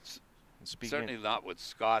 Certainly not with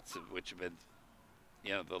Scott's, which have been,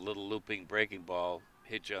 you know, the little looping breaking ball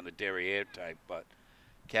hit you on the derriere type, but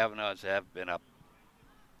Kavanaugh's have been up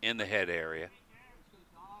in the head area.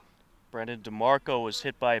 Brendan DeMarco was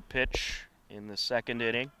hit by a pitch in the second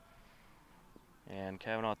inning, and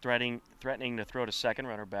Kavanaugh threatening to throw to second,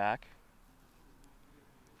 runner back.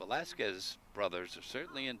 Velasquez brothers are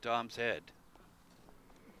certainly in Tom's head.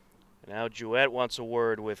 Now Jouett wants a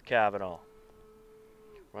word with Kavanaugh.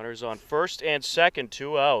 Runners on first and second,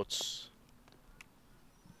 2 outs.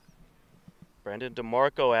 Brendan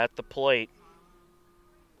DeMarco at the plate.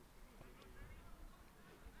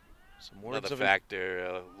 Some words Another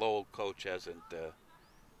factor, Lowell coach hasn't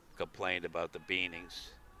complained about the beanings.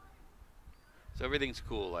 So everything's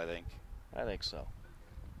cool, I think. I think so.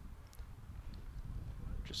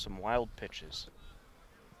 Just some wild pitches.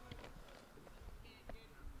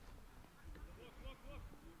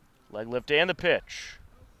 Leg lift and the pitch.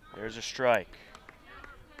 There's a strike.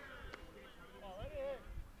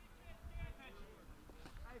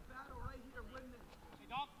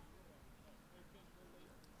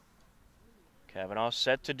 Kavanaugh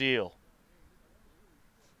set to deal.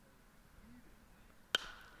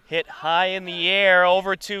 Hit high in the air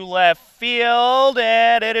over to left field,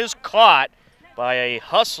 and it is caught by a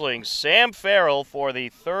hustling Sam Farrell for the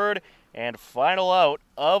third and final out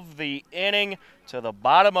of the inning. To the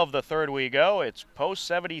bottom of the third we go. It's Post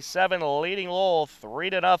 77 leading Lowell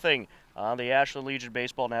 3-0 on the Ashland Legion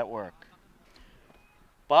Baseball Network.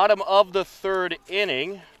 Bottom of the third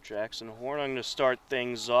inning. Jackson Hornung to start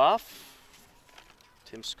things off.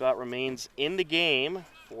 Tim Scott remains in the game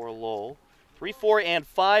for Lowell. 3, 4, and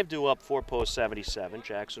 5 due up for Post 77.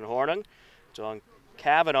 Jackson Hornung, Don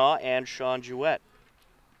Kavanaugh, and Sean Jouett.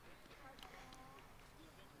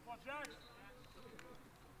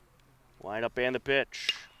 Wind up and the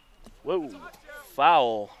pitch. Whoa,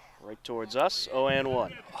 foul right towards us.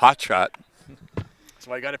 0-1. Hot shot. That's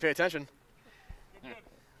why you got to pay attention.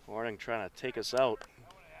 Hornung trying to take us out.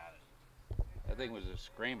 That thing was a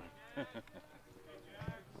screamer. We're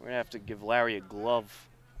going to have to give Larry a glove.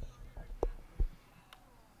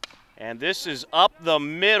 And this is up the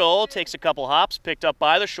middle. Takes a couple hops. Picked up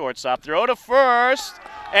by the shortstop. Throw to first.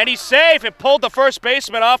 And he's safe. It pulled the first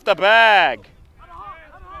baseman off the bag.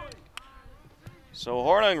 So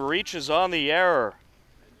Hornung reaches on the error.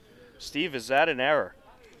 Steve, is that an error?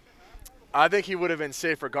 I think he would have been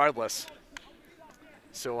safe regardless.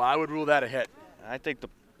 So I would rule that a hit. I think the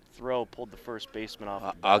throw pulled the first baseman off the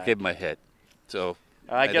bag. I'll give him a hit. So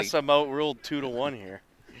I guess I'm outruled 2-1 here.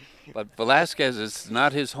 But Velasquez is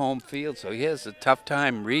not his home field, so he has a tough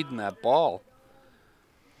time reading that ball.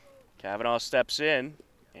 Kavanaugh steps in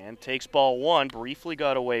and takes ball 1. Briefly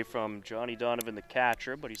got away from Johnny Donovan, the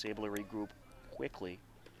catcher, but he's able to regroup quickly.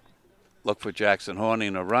 Look for Jackson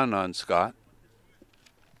Horning to run on Scott.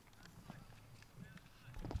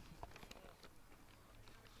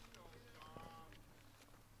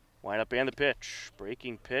 Wind up and the pitch.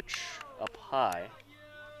 Breaking pitch up high.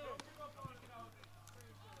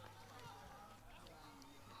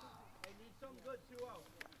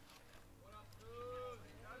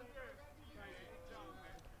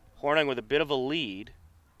 Hornung with a bit of a lead.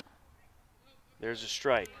 There's a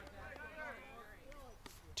strike.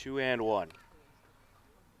 2-1.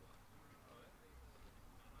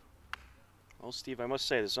 Well, Steve, I must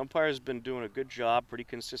say, this umpire's been doing a good job, pretty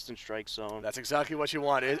consistent strike zone. That's exactly what you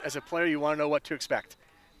want. As a player, you want to know what to expect.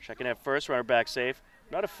 Checking at first, runner back safe.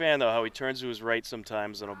 Not a fan, though, how he turns to his right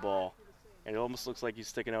sometimes on a ball. And it almost looks like he's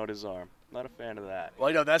sticking out his arm. Not a fan of that. Well,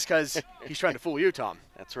 you know, that's because he's trying to fool you, Tom.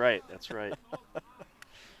 That's right, that's right.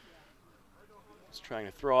 He's trying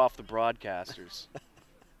to throw off the broadcasters.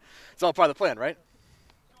 It's all part of the plan, right?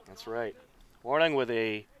 That's right. Hornung with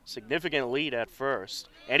a significant lead at first.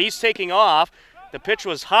 And he's taking off. The pitch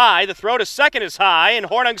was high. The throw to second is high, and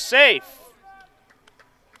Hornung's safe.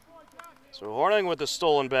 So Hornung with the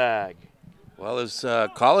stolen bag. Well, his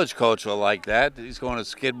college coach will like that. He's going to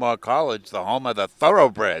Skidmore College, the home of the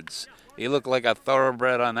thoroughbreds. He looked like a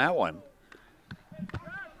thoroughbred on that one.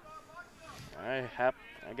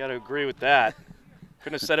 I got to agree with that.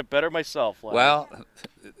 Couldn't have said it better myself. Larry. Well,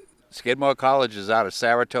 Skidmore College is out of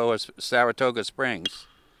Saratoga Springs.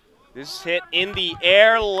 This hit in the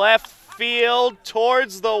air, left field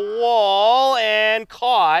towards the wall, and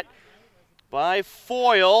caught by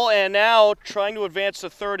Foyle. And now trying to advance to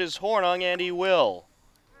third is Hornung, and he will.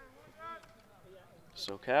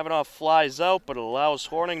 So Kavanaugh flies out, but it allows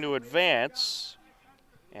Hornung to advance.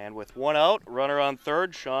 And with one out, runner on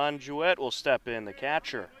third, Sean Jouett will step in, the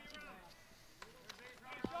catcher.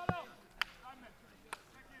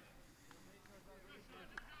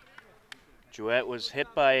 Jouett was hit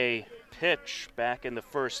by a pitch back in the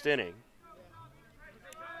first inning.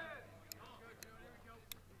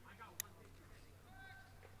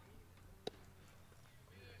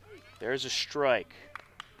 There's a strike.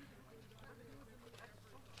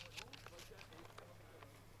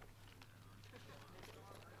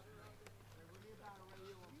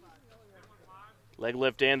 Leg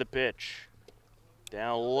lift and the pitch.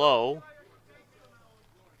 Down low.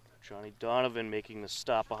 Johnny Donovan making the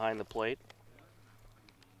stop behind the plate.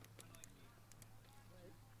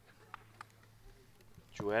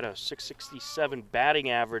 Jouett, a .667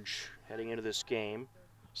 batting average heading into this game.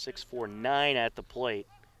 .649 at the plate.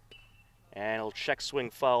 And he'll check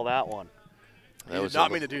swing foul that one. He did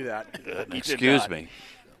not mean to do that. Excuse me.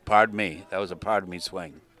 Pardon me. That was a pardon me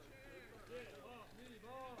swing.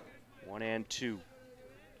 1-2.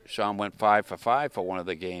 Sean went 5 for 5 for one of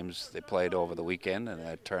the games they played over the weekend in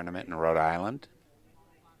a tournament in Rhode Island.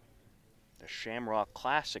 The Shamrock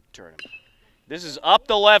Classic tournament. This is up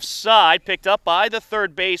the left side, picked up by the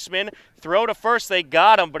third baseman. Throw to first, they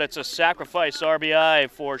got him, but it's a sacrifice RBI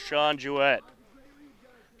for Sean Jouett.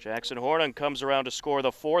 Jackson Hornung comes around to score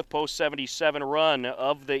the fourth post-77 run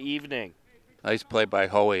of the evening. Nice play by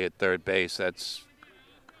Hoey at third base.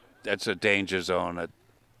 That's a danger zone at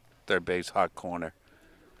third base, hot corner.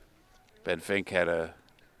 Ben Fink had a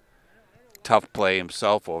tough play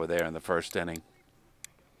himself over there in the first inning.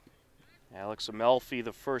 Alex Amelfi,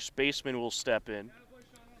 the first baseman, will step in.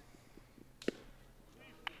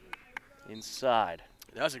 Inside.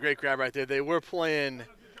 That was a great grab right there. They were playing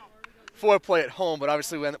foreplay at home, but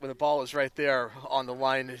obviously when the ball is right there on the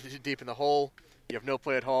line, deep in the hole, you have no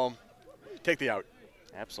play at home, take the out.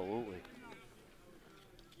 Absolutely.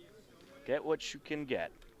 Get what you can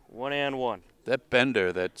get. 1-1. That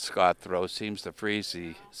bender that Scott throws seems to freeze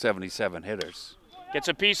the 77 hitters. Gets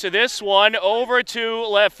a piece of this one over to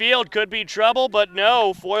left field. Could be trouble, but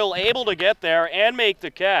no. Foyle able to get there and make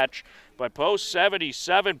the catch. But post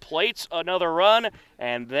 77 plates another run,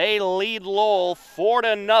 and they lead Lowell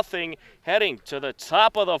 4-0 heading to the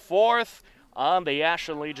top of the fourth on the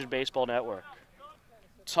Ashland Legion Baseball Network.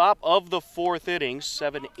 Top of the fourth inning,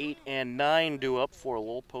 7, 8, and 9 due up for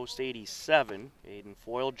Lowell post 87. Aiden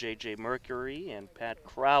Foyle, J.J. Mercury, and Pat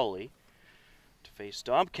Crowley to face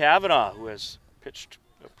Dom Kavanaugh, who has pitched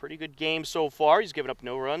a pretty good game so far. He's given up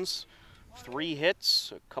no runs, 3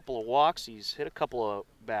 hits, a couple of walks. He's hit a couple of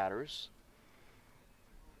batters.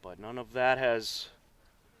 But none of that has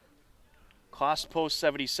cost post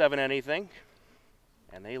 77 anything.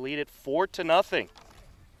 And they lead it 4-0.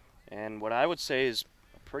 And what I would say is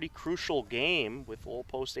a pretty crucial game with Lowell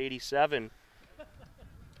post 87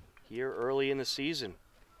 here early in the season.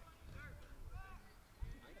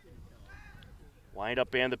 Wind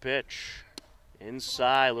up and the pitch.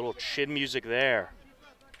 Inside, a little chin music there.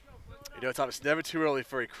 You know, Tom, it's never too early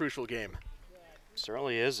for a crucial game.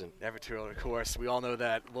 Certainly isn't. Never too early, of course. We all know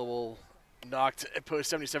that Lowell knocked post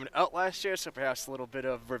 77 out last year, so perhaps a little bit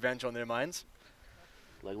of revenge on their minds.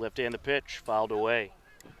 Leg lift and the pitch, fouled away.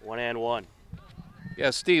 1-1. Yeah,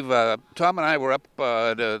 Steve, Tom and I were up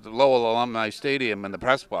at the Lowell Alumni Stadium in the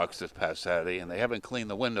press box this past Saturday, and they haven't cleaned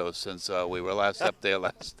the windows since we were last up there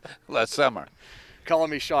last summer.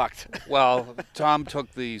 Calling me shocked. Well, Tom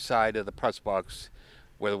took the side of the press box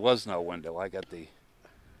where there was no window. I got the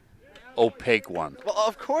opaque one. Well,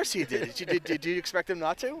 of course he did. Did you expect him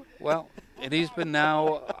not to? Well, and he's been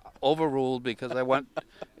now overruled because I went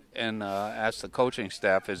and asked the coaching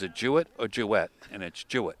staff, is it Jouett or Jouett? And it's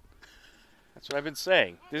Jouett. That's what I've been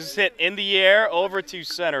saying. This is hit in the air over to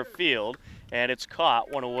center field, and it's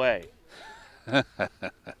caught, one away. You're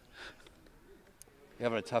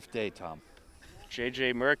having a tough day, Tom.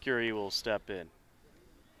 J.J. Mercury will step in.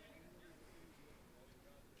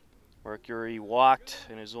 Mercury walked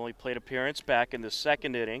in his only plate appearance back in the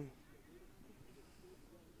second inning.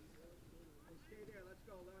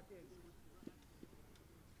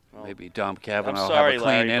 Well, maybe Dom Kavanaugh I'm will sorry, have a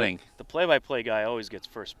clean Larry, inning. the play-by-play guy always gets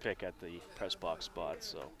first pick at the press box spot.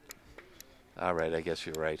 So. All right, I guess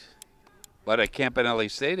you're right. But at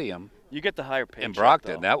Campanelli Stadium, You get the higher paycheck, in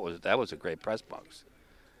Brockton. though. That was a great press box.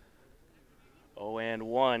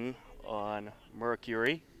 0-1 on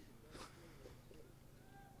Mercury.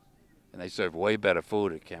 And they serve way better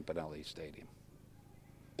food at Campanelli Stadium.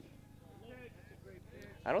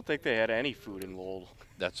 I don't think they had any food in Lowell.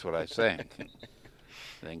 That's what I'm saying.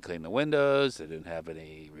 They didn't clean the windows. They didn't have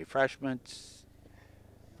any refreshments.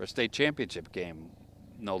 For a state championship game,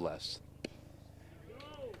 no less.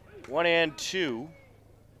 1-2.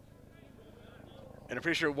 And I'm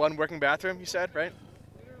pretty sure one working bathroom, you said, right?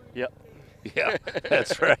 Yep. Yeah,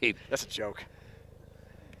 that's right. That's a joke.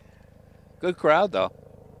 Good crowd, though.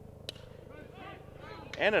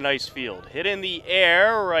 And a nice field. Hit in the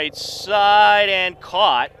air, right side, and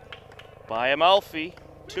caught by Amalfi.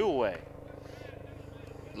 2 away.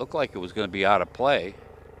 Looked like it was going to be out of play.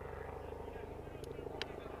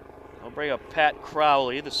 I'll bring up Pat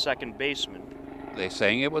Crowley, the second baseman. They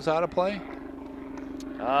saying it was out of play?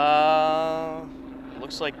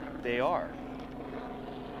 Looks like they are.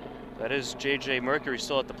 That is J.J. Mercury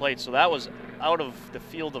still at the plate, so that was out of the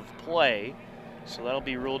field of play. So that'll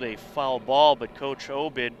be ruled a foul ball, but Coach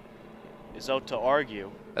Obid is out to argue.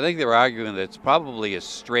 I think they're arguing that it's probably a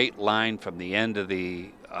straight line from the end of the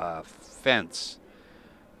fence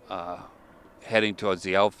heading towards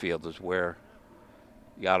the outfield is where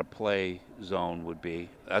the out-of-play zone would be.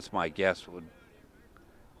 That's my guess. Would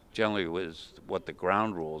generally was what the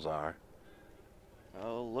ground rules are.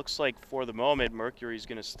 Well, looks like for the moment Mercury's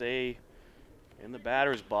going to stay in the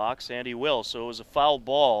batter's box, and he will. So it was a foul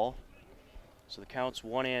ball. So the count's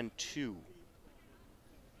 1-2.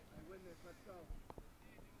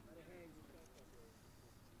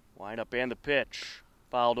 Wind up and the pitch.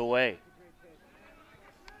 Fouled away.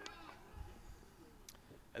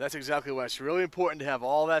 And that's exactly why it's really important to have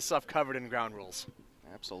all that stuff covered in ground rules.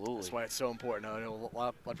 Absolutely. That's why it's so important. I know a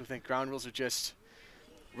lot of people think ground rules are just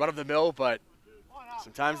run-of-the-mill, but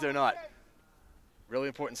sometimes they're not. Really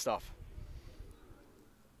important stuff.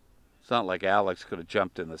 It's not like Alex could have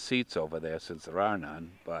jumped in the seats over there since there are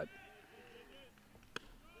none, but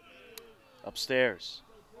Upstairs.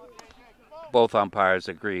 both umpires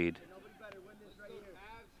agreed.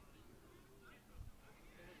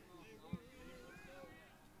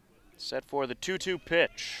 Set for the 2-2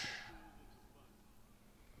 pitch.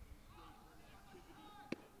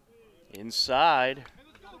 Inside.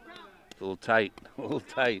 A little tight, a little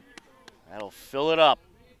tight. That'll fill it up.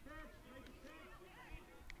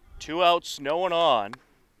 2 outs, no one on.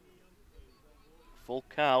 Full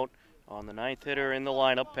count on the 9th hitter in the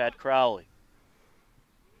lineup, Pat Crowley.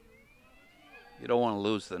 You don't want to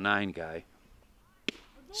lose the 9 guy.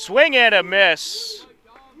 Swing and a miss.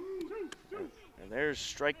 And there's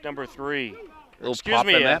strike number 3. Excuse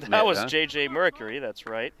me, that was J.J. Mercury, that's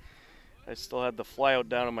right. I still had the flyout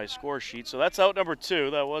down on my score sheet. So that's out number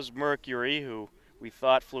 2. That was Mercury, who we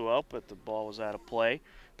thought flew out, but the ball was out of play.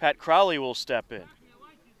 Pat Crowley will step in.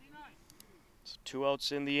 So 2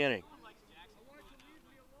 outs in the inning.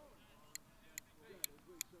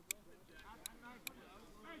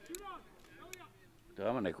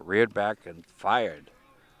 Dominic reared back and fired.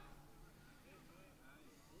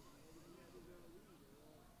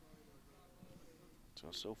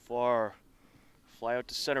 So far, fly out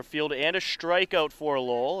to center field and a strikeout for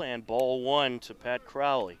Lowell, and ball 1 to Pat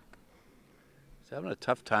Crowley. He's having a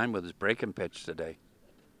tough time with his breaking pitch today.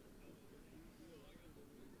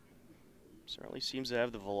 Certainly seems to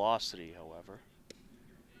have the velocity, however.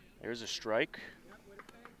 There's a strike.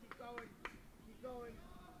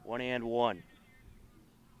 1-1.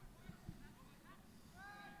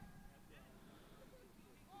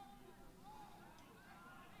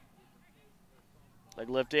 Leg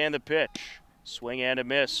lift and the pitch. Swing and a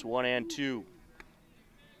miss, 1-2.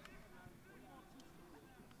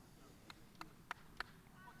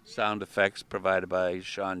 Sound effects provided by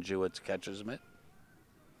Sean Jewett's catcher's mitt.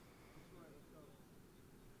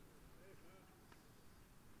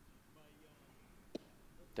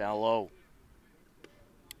 Down low.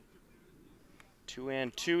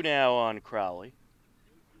 2-2 now on Crowley.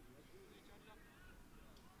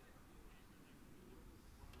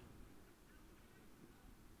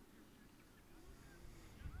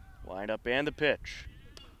 Wind up and the pitch.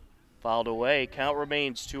 Fouled away. Count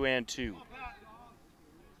remains 2-2.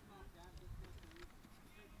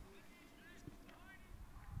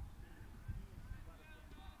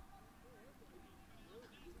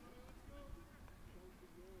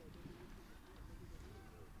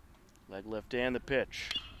 Leg lift and the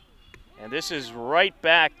pitch. And this is right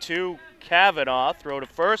back to Kavanaugh. Throw to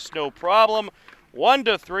first, no problem.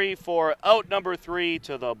 1-3 for out number 3.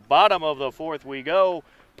 To the bottom of the 4th we go.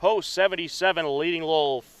 Post 77 leading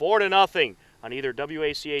Lowell 4-0 on either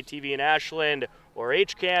WACA TV in Ashland or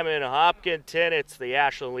HCAM in Hopkinton. It's the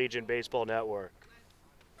Ashland Legion Baseball Network.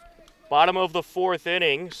 Bottom of the fourth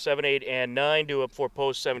inning, 7, 8, and 9 due up for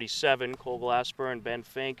post 77. Cole Glassburn, Ben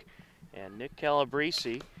Fink, and Nick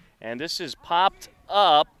Calabrese. And this is popped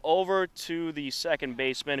up over to the second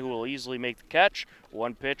baseman, who will easily make the catch.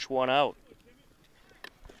 1 pitch, 1 out.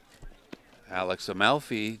 Alex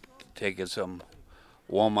Amalfi taking some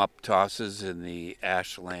warm-up tosses in the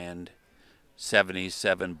Ashland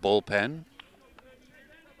 77 bullpen.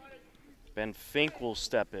 Ben Fink will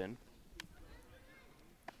step in.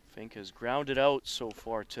 Fink has grounded out so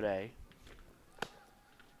far today.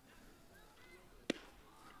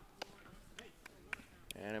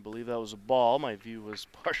 And I believe that was a ball. My view was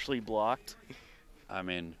partially blocked. I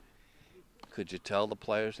mean, could you tell the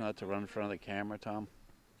players not to run in front of the camera, Tom?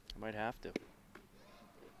 I might have to.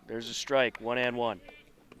 There's a strike, 1-1.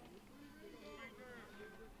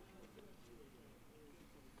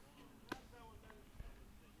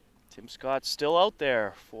 Tim Scott's still out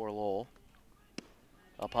there for Lowell.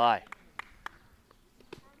 Up high.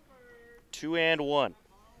 2-1.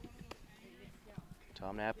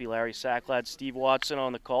 Tom Nappy, Larry Sacklad, Steve Watson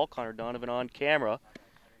on the call. Connor Donovan on camera.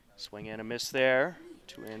 Swing and a miss there.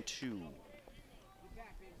 2-2.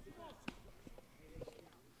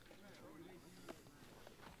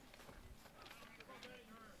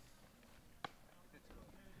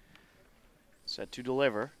 Set to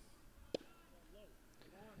deliver.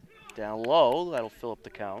 Down low, that'll fill up the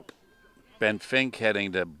count. Ben Fink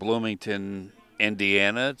heading to Bloomington,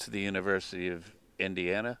 Indiana, to the University of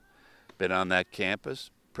Indiana. Been on that campus.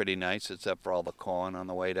 Pretty nice, except for all the corn on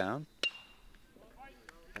the way down.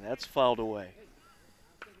 And that's fouled away.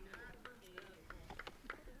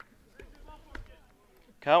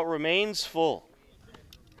 Count remains full.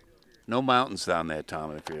 No mountains down there,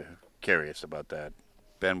 Tom, if you're curious about that.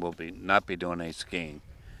 Ben will not be doing any skiing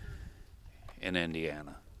in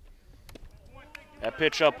Indiana. That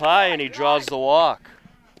pitch up high, and he draws the walk.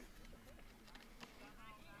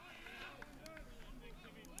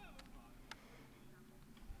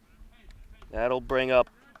 That'll bring up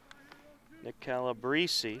Nick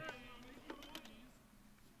Calabrese.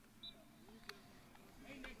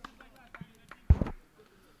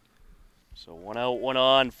 So 1 out, 1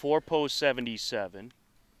 on, 4 post 77.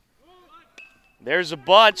 There's a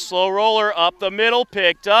bunt, slow roller up the middle,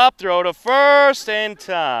 picked up, throw to first, and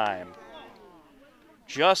time.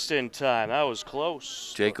 Just in time. That was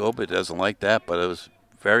close. Jake Obit doesn't like that, but it was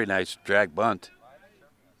very nice drag bunt.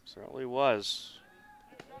 Certainly was.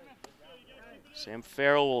 Sam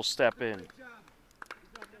Farrell will step in.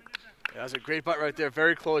 That was a great butt right there.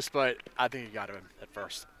 Very close, but I think he got him at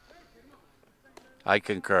first. I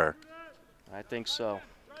concur. I think so.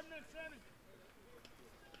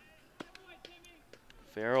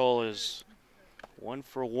 Farrell is 1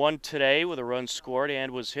 for 1 today with a run scored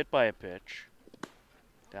and was hit by a pitch.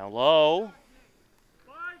 Down low.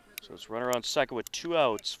 So it's runner on second with 2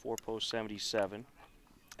 outs, 4 post 77.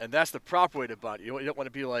 And that's the proper way to bunt. You don't want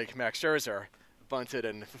to be like Max Scherzer, bunted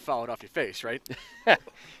and foul it off your face, right?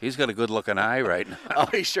 He's got a good-looking eye right now. Oh,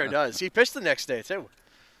 he sure does. He pitched the next day, too.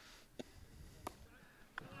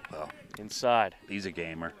 Well, inside. He's a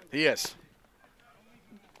gamer. He is.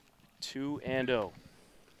 2-0.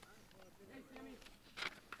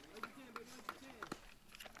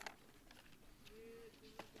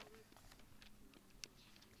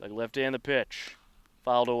 Like left hand the pitch.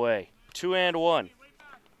 Fouled away. 2-1.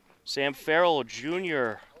 Sam Farrell,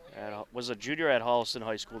 was a junior at Holliston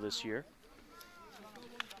High School this year.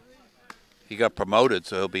 He got promoted,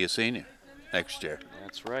 so he'll be a senior next year.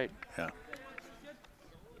 That's right. Yeah.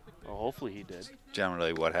 Well, hopefully he did.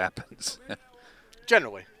 Generally what happens.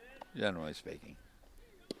 Generally speaking.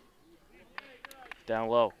 Down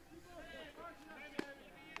low.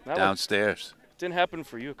 That Downstairs. Didn't happen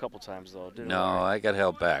for you a couple times, though, did it? No, Larry? I got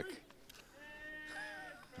held back.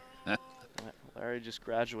 Larry just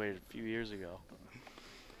graduated a few years ago.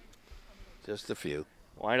 Just a few.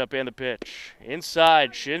 Wind up and the pitch.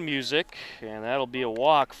 Inside, shin music, and that'll be a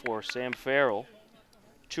walk for Sam Farrell.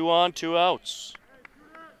 2 on, 2 outs.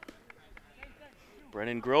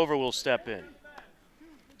 Brennan Grover will step in.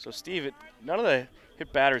 So, Steve, none of the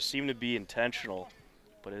hit batters seem to be intentional,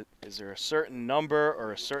 but is there a certain number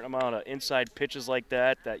or a certain amount of inside pitches like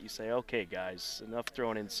that you say, okay, guys, enough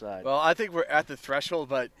throwing inside? Well, I think we're at the threshold,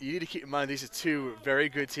 but you need to keep in mind these are 2 very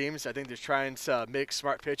good teams. I think they're trying to make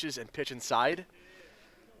smart pitches and pitch inside.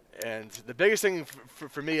 And the biggest thing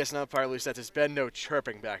for me as an umpire, at least, that there's been no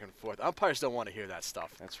chirping back and forth. Umpires don't want to hear that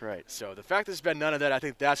stuff. That's right. So the fact there's been none of that, I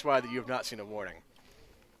think that's why you have not seen a warning.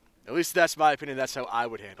 At least that's my opinion. That's how I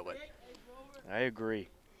would handle it. I agree.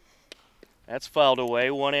 That's fouled away.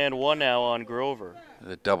 1-1 now on Grover.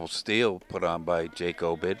 The double steal put on by Jake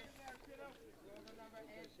Obid.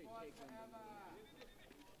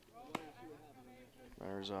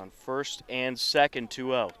 Runners on first and second,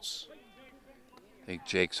 2 outs. I think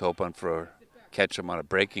Jake's hoping for catch him on a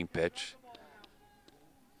breaking pitch.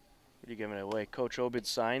 What are you giving it away? Coach Obid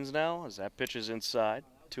signs now as that pitch is inside.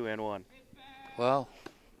 2-1. Well,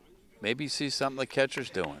 maybe he sees something the catcher's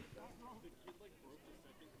doing.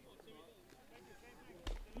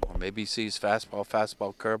 Or maybe he sees fastball,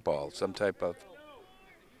 curveball, some type of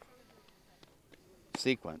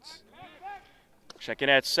sequence. Checking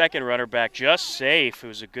at second, runner back just safe. It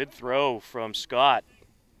was a good throw from Scott.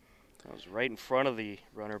 That was right in front of the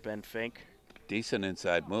runner, Ben Fink. Decent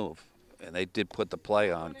inside move. And they did put the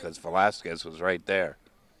play on because Velasquez was right there.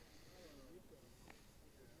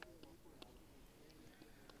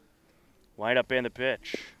 Wind up in the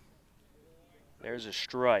pitch. There's a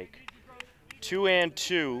strike.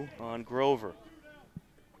 2-2 on Grover.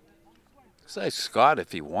 Looks like Scott,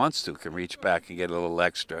 if he wants to, can reach back and get a little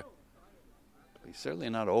extra. He's certainly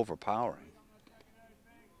not overpowering.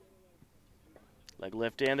 Leg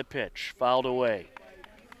lift and the pitch. Fouled away.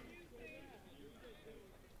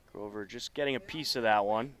 Grover just getting a piece of that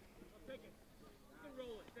one.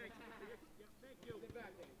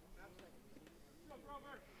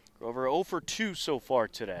 Grover 0 for 2 so far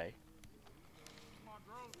today.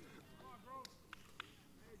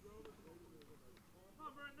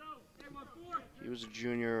 He was a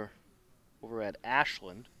junior over at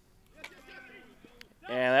Ashland.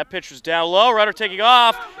 And that pitch was down low. Runner taking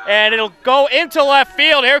off, and it'll go into left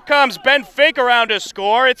field. Here comes Ben Fink around to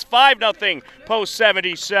score. It's 5-0 post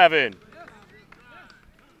 77.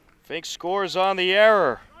 Fink scores on the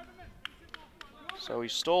error. So he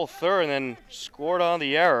stole third and then scored on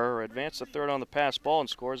the error, or advanced to third on the pass ball and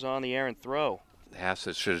scores on the errant throw.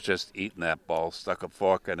 Hassett should have just eaten that ball, stuck a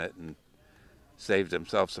fork in it, and saved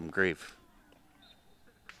himself some grief.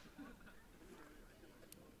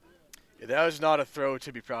 Yeah, that was not a throw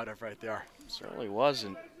to be proud of right there. Certainly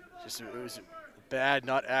wasn't. It was bad,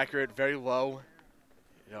 not accurate, very low.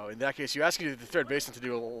 You know, in that case, you ask the third baseman to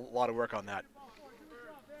do a lot of work on that.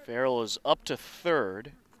 Farrell is up to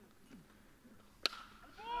third.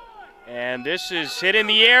 And this is hit in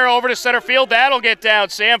the air over to center field. That'll get down.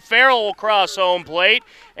 Sam Farrell will cross home plate.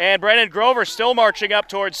 And Brendan Grover still marching up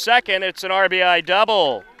towards second. It's an RBI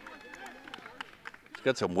double. He's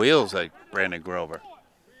got some wheels like Brandon Grover.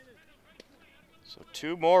 So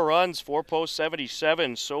 2 more runs for post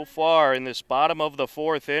 77 so far in this bottom of the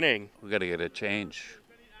 4th inning. We got to get a change.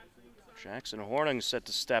 Jackson Horning set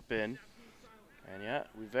to step in. And yeah,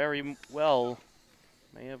 we very well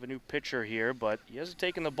may have a new pitcher here, but he hasn't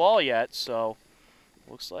taken the ball yet, so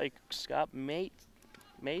looks like Scott may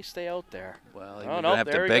stay out there. Well, he's going to have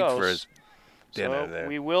to beg for his dinner there.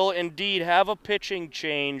 We will indeed have a pitching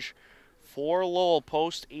change for Lowell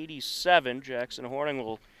post 87. Jackson Horning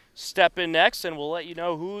will step in next, and we'll let you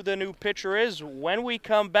know who the new pitcher is when we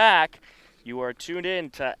come back. You are tuned in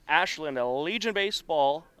to Ashland Legion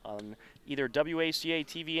Baseball on either WACA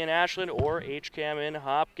TV in Ashland or HCAM in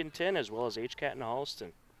Hopkinton, as well as HCAT in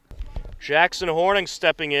Holliston. Jackson Horning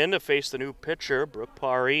stepping in to face the new pitcher, Brooke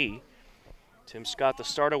Paree. Tim Scott, the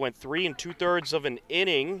starter, went 3 2/3 of an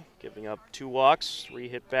inning, giving up 2 walks, 3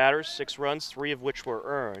 hit batters, 6 runs, 3 of which were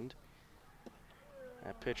earned.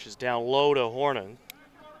 That pitch is down low to Horning.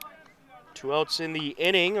 2 outs in the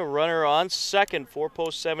inning, a runner on second for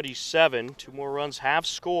post 77. 2 more runs have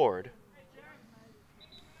scored.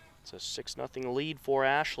 It's a 6-0 lead for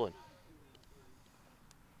Ashland.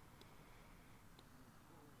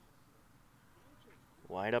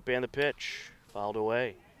 Wind up and the pitch, fouled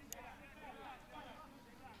away.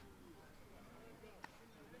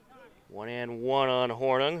 1-1 on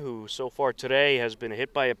Horning, who so far today has been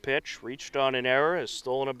hit by a pitch, reached on an error, has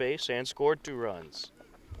stolen a base, and scored 2 runs.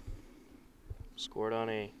 Scored on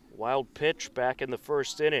a wild pitch back in the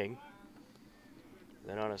 1st inning.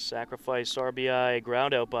 Then on a sacrifice RBI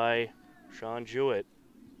ground out by Sean Jewett.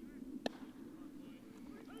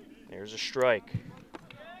 There's a strike.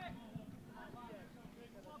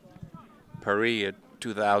 Paree, a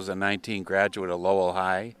 2019 graduate of Lowell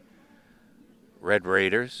High. Red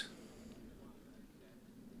Raiders.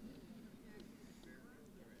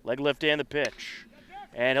 Leg lift and the pitch.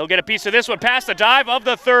 And he'll get a piece of this one past the dive of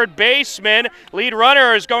the third baseman. Lead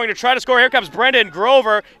runner is going to try to score. Here comes Brendan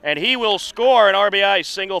Grover, and he will score an RBI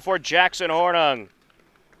single for Jackson Horning.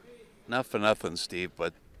 Not for nothing, Steve,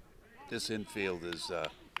 but this infield is,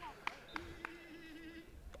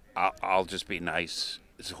 I'll just be nice,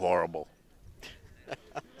 it's horrible.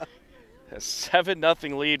 A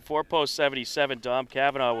 7-0 lead for post 77. Dom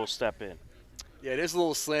Cavanaugh will step in. Yeah, it is a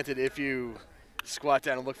little slanted. If you squat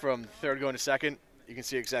down and look from third going to second, you can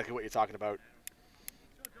see exactly what you're talking about.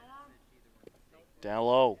 Down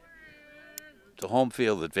low. It's a home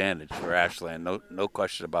field advantage for Ashland. No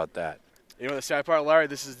question about that. You know the sad part, Larry?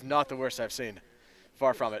 This is not the worst I've seen.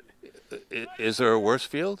 Far from it. Is there a worse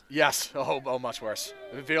field? Yes. Oh, much worse.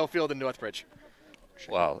 Vail Field in Northbridge.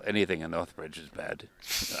 Well, anything in Northbridge is bad.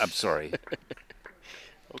 I'm sorry.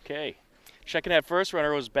 Okay. Checking at first,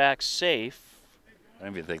 runner was back safe. I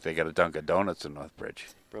don't even think they got a Dunkin' Donuts in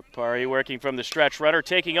Northbridge. Brooke Parry working from the stretch. Runner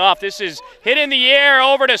taking off. This is hit in the air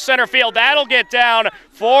over to center field. That'll get down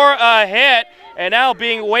for a hit. And now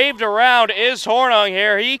being waved around is Hornung.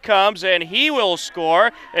 Here he comes, and he will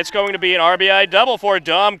score. It's going to be an RBI double for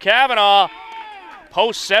Dom Cavanaugh.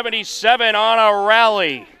 Post 77 on a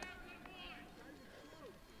rally.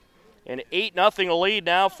 An 8-0 lead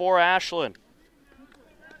now for Ashland.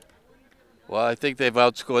 Well, I think they've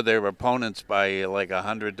outscored their opponents by like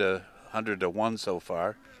 100 to 1 so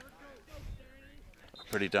far.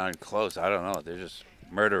 Pretty darn close. I don't know. They're just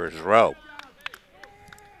murderers row.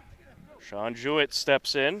 Sean Jewett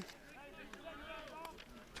steps in.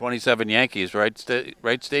 27 Yankees, right,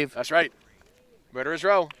 Steve? That's right. Murderers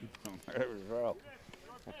Row. Murderers row.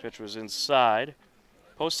 That pitch was inside.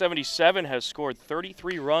 Post 77 has scored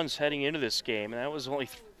 33 runs heading into this game, and that was only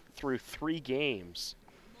through 3 games.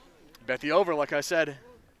 Bet the over, like I said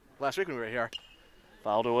last week when we were here.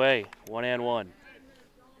 Fouled away, 1-1.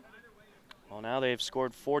 Well, now they've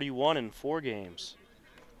scored 41 in 4 games.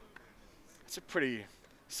 That's a pretty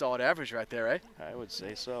solid average right there, eh? I would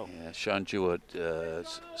say so. Yeah, Sean Jewett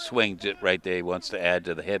swings it right there. He wants to add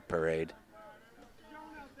to the hit parade.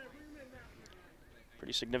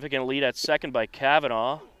 Pretty significant lead at second by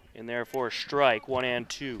Cavanaugh. In there for a strike,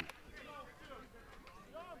 1-2.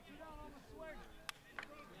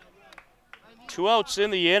 Two outs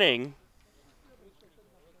in the inning.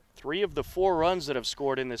 3 of the 4 runs that have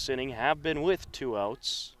scored in this inning have been with 2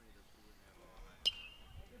 outs.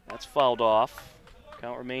 That's fouled off.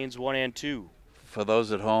 Count remains 1-2. For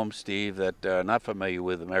those at home, Steve, that are not familiar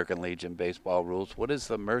with American Legion baseball rules, what is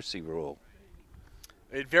the mercy rule?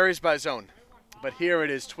 It varies by zone, but here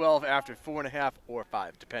it is 12 after 4.5 or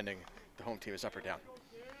 5, depending if the home team is up or down.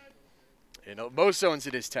 In most zones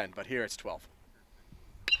it is 10, but here it's 12.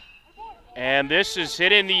 And this is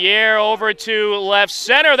hit in the air over to left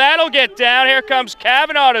center. That'll get down. Here comes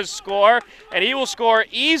Cavanaugh to score, and he will score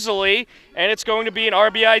easily, and it's going to be an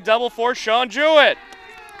RBI double for Sean Jewett.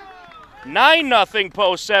 9-0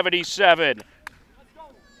 post 77.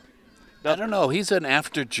 I don't know. He's an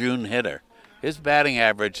after June hitter. His batting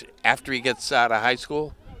average after he gets out of high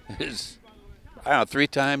school is, I don't know, 3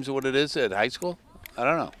 times what it is at high school? I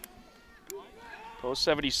don't know. Post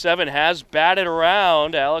 77 has batted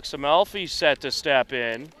around. Alex Amalfi set to step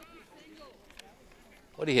in.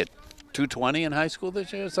 What did he hit? 220 in high school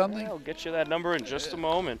this year or something? I'll get you that number in just a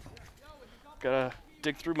moment. Gotta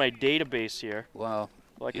dig through my database here. Well,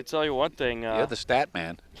 I can tell you one thing. You're the stat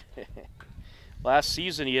man. Last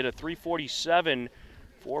season he hit a 347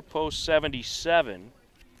 for post 77.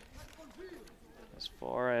 As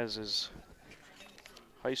far as his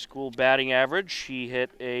high school batting average, he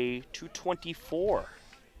hit a 224.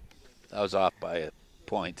 That was off by a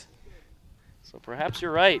point. So perhaps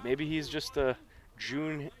you're right. Maybe he's just a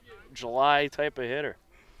June, July type of hitter.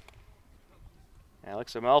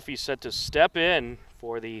 Alex Amalfi set to step in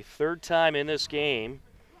for the 3rd time in this game.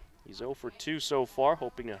 He's 0 for 2 so far,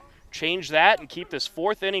 hoping to change that and keep this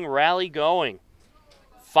 4th inning rally going.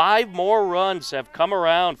 5 more runs have come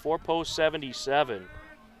around for post 77.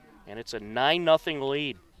 And it's a 9-0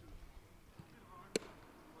 lead.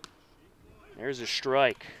 There's a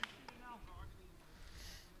strike.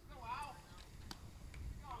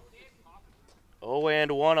 Oh,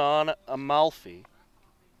 and 1 on Amalfi.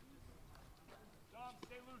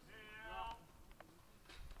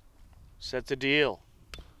 Set to deal.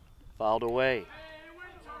 Fouled away.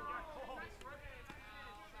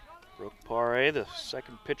 Brooke Paré, the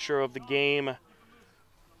second pitcher of the game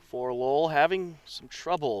for Lowell, having some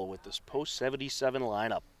trouble with this post 77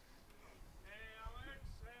 lineup.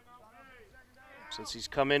 Since he's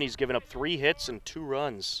come in, he's given up 3 hits and 2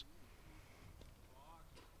 runs.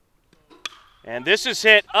 And this is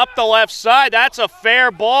hit up the left side. That's a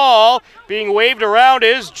fair ball. Being waved around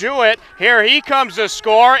is Jewett. Here he comes to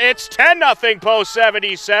score. It's 10-0 post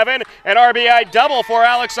 77. An RBI double for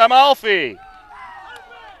Alex Amalfi.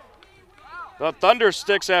 The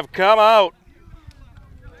Thundersticks have come out.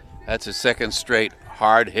 That's a 2nd straight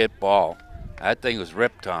hard hit ball. That thing was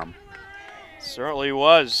ripped, Tom. Certainly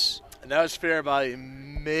was. And that was fair by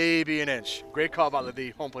maybe an inch. Great call by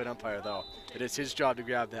the home plate umpire, though. It is his job to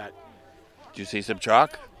grab that. Did you see some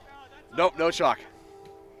chalk? Nope, no chalk.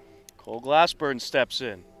 Cole Glassburn steps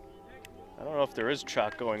in. I don't know if there is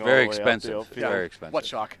chalk going Very all the way expensive. up the outfield. Very expensive. What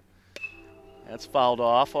chalk? That's fouled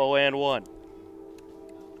off, 0-1.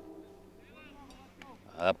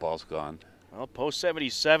 That ball's gone. Well, Post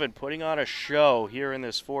 77 putting on a show here in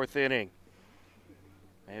this fourth inning.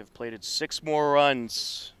 They have plated 6 more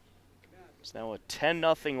runs. It's now a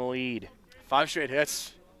 10-0 lead. 5 straight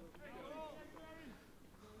hits.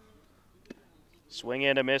 Swing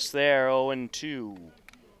and a miss there, 0-2.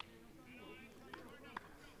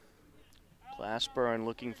 Glassburn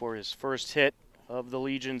looking for his first hit of the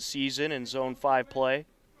Legion season in Zone 5 play.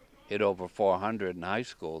 Hit over 400 in high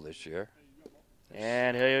school this year.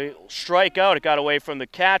 And he'll strike out. It got away from the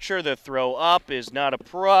catcher. The throw up is not a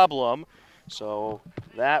problem. So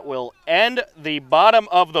that will end the bottom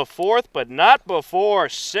of the fourth, but not before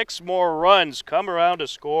 6 more runs come around to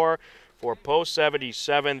score for Post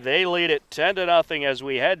 77. They lead it 10-0 as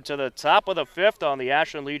we head to the top of the fifth on the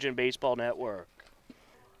Ashland Legion Baseball Network.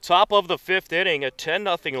 Top of the fifth inning, a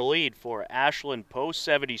 10-0 lead for Ashland Post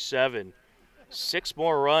 77. 6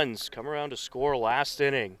 more runs come around to score last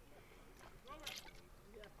inning.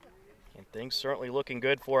 And things certainly looking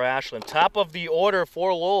good for Ashland. Top of the order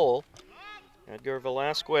for Lowell. Edgar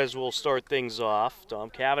Velasquez will start things off. Tom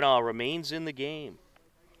Cavanaugh remains in the game.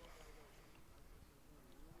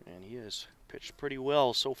 And he has pitched pretty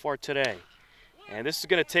well so far today. And this is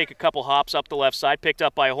going to take a couple hops up the left side. Picked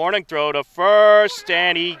up by Horning. Throw to first,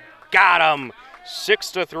 and he got him.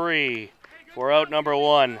 6-3 for out number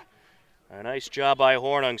 1. A nice job by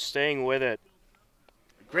Horning staying with it.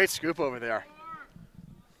 Great scoop over there.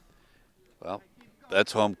 Well,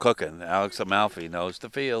 that's home cooking. Alex Amalfi knows the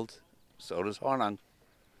field. So does Horning.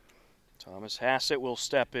 Thomas Hassett will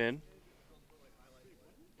step in.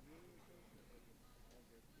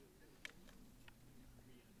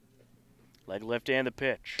 Leg lift and the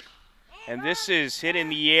pitch. And this is hit in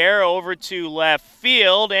the air over to left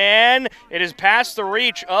field, and it is past the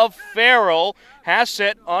reach of Farrell.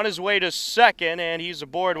 Hassett on his way to second, and he's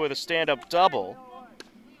aboard with a stand-up double.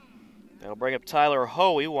 That'll bring up Tyler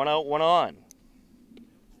Hoey, 1 out, 1 on.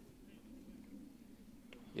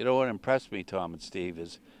 You know what impressed me, Tom and Steve,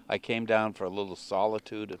 is I came down for a little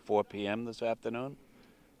solitude at 4 p.m. this afternoon,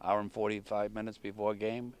 hour and 45 minutes before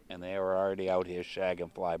game, and they were already out here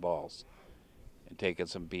shagging fly balls and taking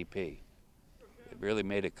some BP. It really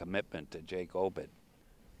made a commitment to Jake Obed.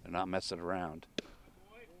 They're not messing around.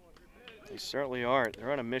 They certainly aren't.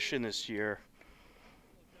 They're on a mission this year.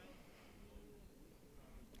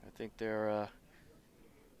 I think they're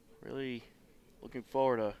really looking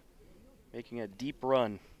forward to making a deep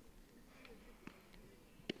run.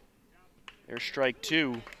 There's strike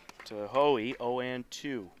 2 to Hoey,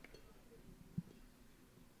 0-2.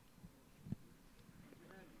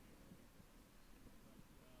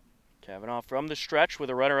 Cavanaugh from the stretch with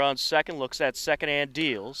a runner on second, looks at second and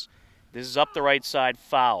deals. This is up the right side,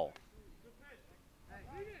 foul.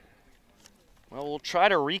 Well, we'll try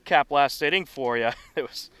to recap last inning for you. It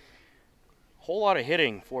was a whole lot of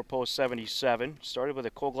hitting for Post 77. Started with a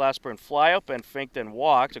Cole Glassburn fly-up and Fink then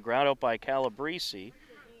walked. A ground out by Calabrese.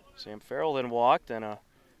 Sam Farrell then walked, and a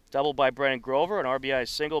double by Brennan Grover, an RBI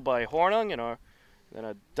single by Hornung, and then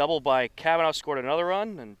a double by Cavanaugh scored another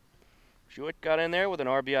run, and Jewett got in there with an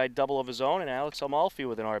RBI double of his own, and Alex Amalfi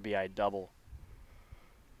with an RBI double.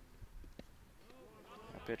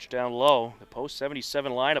 A pitch down low. The Post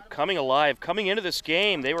 77 lineup coming alive. Coming into this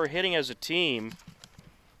game, they were hitting as a team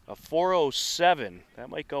a 407. That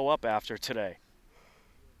might go up after today.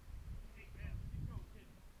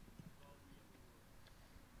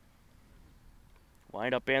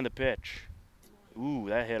 Wind up and the pitch. Ooh,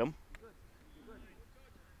 that hit him.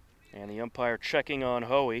 And the umpire checking on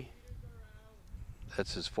Hoey.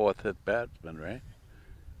 That's his 4th hit batsman, right?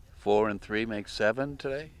 4 and 3 makes 7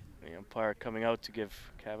 today. The umpire coming out to give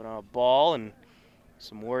Cavanaugh a ball and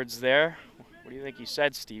some words there. What do you think he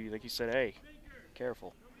said, Steve? You think he said, hey,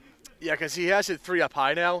 careful? Yeah, because he has it 3 up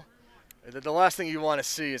high now. And the last thing you want to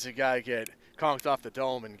see is a guy get conked off the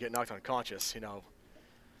dome and get knocked unconscious, you know.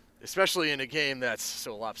 Especially in a game that's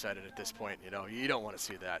so lopsided at this point, you know. You don't want to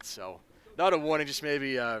see that. So not a warning, just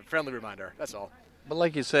maybe a friendly reminder. That's all. But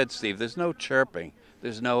like you said, Steve, there's no chirping.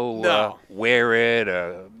 There's no wear it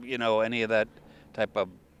or, you know, any of that type of,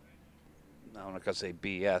 I'm not going to say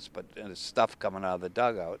BS, but stuff coming out of the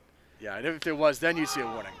dugout. Yeah, and if there was, then you'd see a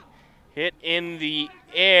warning. Hit in the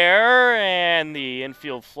air, and the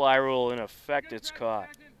infield fly rule in effect. It's caught.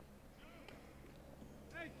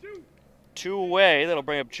 2 away. That'll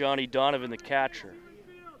bring up Johnny Donovan, the catcher.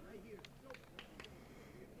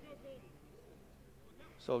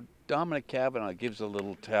 So Dominic Cavanaugh gives a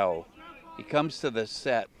little tell. He comes to the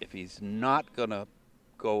set. If he's not going to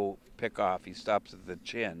go pick off, he stops at the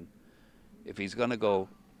chin. If he's going to go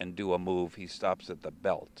and do a move, he stops at the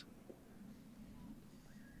belt.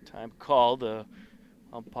 Time called. The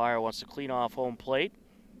umpire wants to clean off home plate.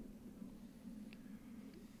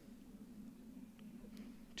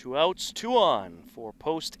 2 outs, 2 on for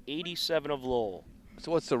post 87 of Lowell.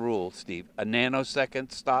 So what's the rule, Steve? A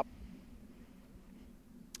nanosecond stop?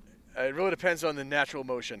 It really depends on the natural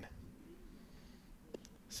motion.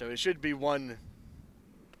 So it should be one.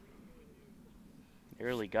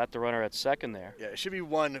 Nearly got the runner at second there. Yeah, it should be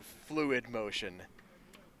one fluid motion.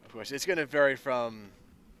 Of course, it's going to vary from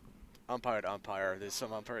umpire to umpire. There's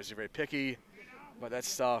some umpires who are very picky about that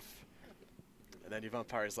stuff. And then you have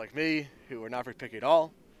umpires like me who are not very picky at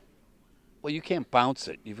all. Well, you can't bounce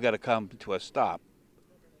it. You've got to come to a stop.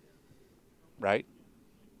 Right?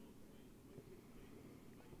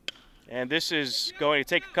 And this is going to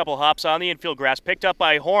take a couple hops on the infield grass. Picked up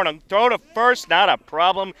by Hornung. Throw to first, not a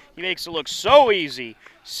problem. He makes it look so easy.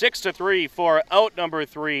 6-3 for out number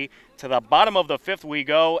 3. To the bottom of the 5th we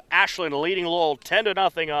go. Ashland leading Lowell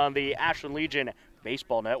 10-0 on the Ashland Legion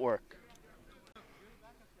Baseball Network.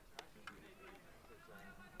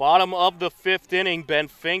 Bottom of the 5th inning, Ben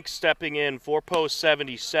Fink stepping in for post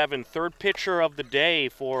 77. Third pitcher of the day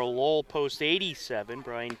for Lowell post 87.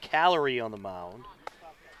 Brian Callery on the mound.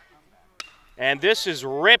 And this is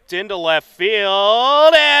ripped into left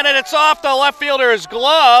field, and it's off the left fielder's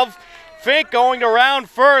glove. Fink going to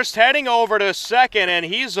round first, heading over to second, and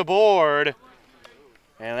he's aboard.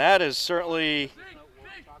 And that is certainly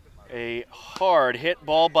a hard hit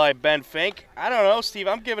ball by Ben Fink. I don't know, Steve,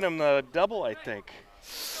 I'm giving him the double, I think.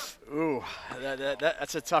 Ooh,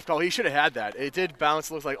 that's a tough call. He should have had that. It did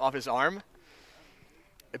bounce, looks like, off his arm.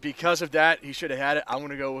 Because of that, he should have had it. I'm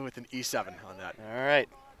going to go with an E7 on that. All right.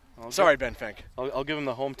 Sorry, Ben Fink. I'll give him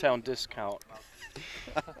the hometown discount.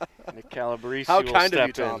 Nick Calabrese How will kind of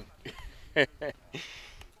you, step Tom. in.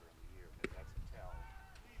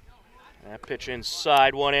 That pitch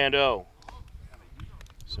inside, 1-0.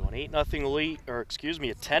 So an 8-0 lead, or excuse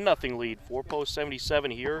me, a 10-0 lead for post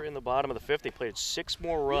 77 here in the bottom of the 5th. They played 6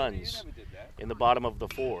 more runs in the bottom of the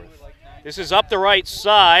 4th. This is up the right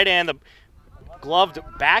side, and the gloved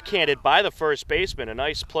backhanded by the first baseman. A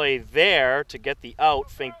nice play there to get the out.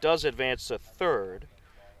 Fink does advance to third.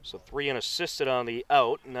 So 3 unassisted on the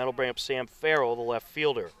out, and that'll bring up Sam Farrell, the left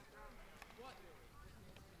fielder.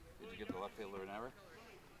 Did you get the left fielder an error?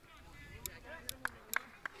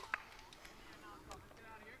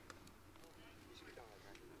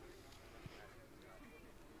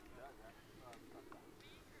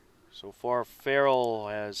 So far, Farrell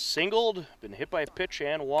has singled, been hit by a pitch,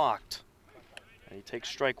 and walked. And he takes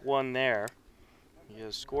strike 1 there. He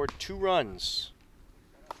has scored 2 runs.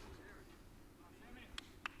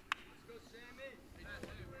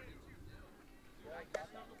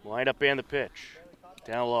 Wind up and the pitch.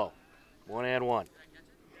 Down low. 1-1.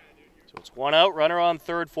 So it's 1 out, runner on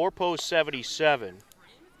third for post 77.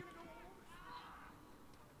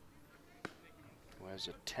 Who has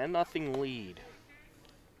a 10-0 lead.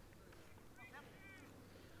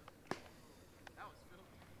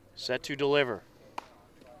 Set to deliver.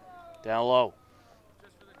 Down low.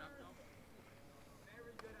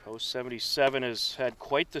 Post 77 has had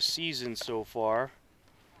quite the season so far.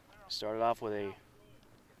 Started off with a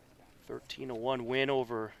 13-1 win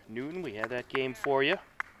over Newton. We had that game for you.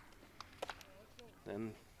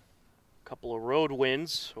 Then a couple of road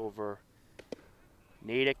wins over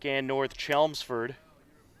Natick and North Chelmsford.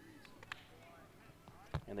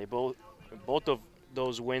 And they both of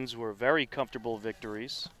those wins were very comfortable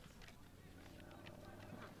victories.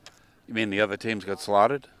 You mean the other teams got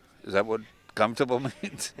slaughtered? Is that what comfortable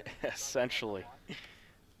means? Essentially.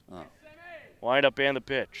 Oh. Wind up and the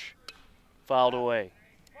pitch. Fouled away.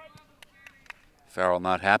 Farrell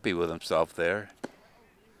not happy with himself there.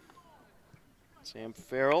 Sam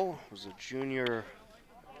Farrell was a junior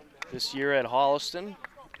this year at Holliston.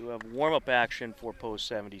 Do have warm-up action for post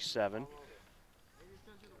 77.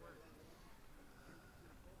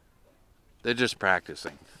 They're just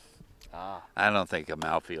practicing. Ah. I don't think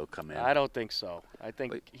Amalfi will come in. I don't think so. I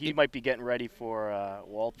think he might be getting ready for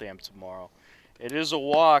Waltham tomorrow. It is a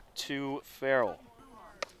walk to Farrell.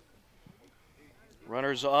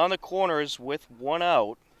 Runners on the corners with 1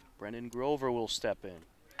 out. Brendan Grover will step in.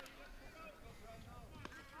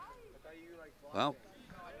 Well,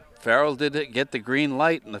 Farrell did get the green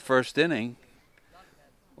light in the first inning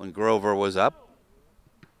when Grover was up.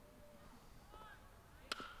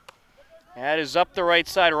 That is up the right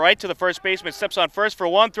side, right to the first baseman. Steps on first for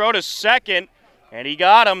 1, throw to second, and he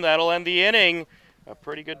got him. That'll end the inning. A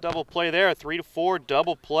pretty good double play there. 3-4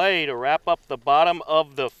 double play to wrap up the bottom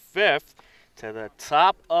of the 5th. To the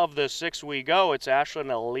top of the 6th we go. It's Ashland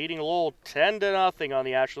leading Lowell 10-0 on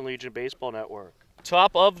the Ashland Legion Baseball Network.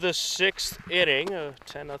 Top of the 6th inning, a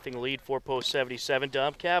 10-0 lead, 4-post 77.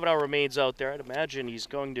 Dom Cavanaugh remains out there. I'd imagine he's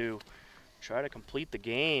going to try to complete the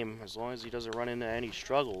game as long as he doesn't run into any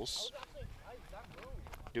struggles.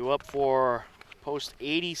 Due up for post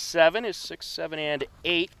 87 is 6, 7, and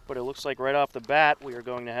 8, but it looks like right off the bat we are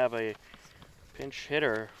going to have a pinch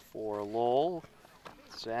hitter for Lowell.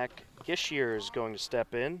 Zach Gishier is going to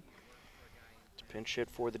step in to pinch hit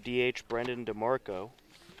for the DH, Brendan DeMarco.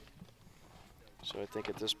 So I think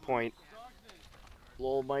at this point,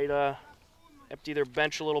 Lowell might empty their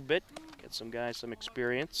bench a little bit, get some guys some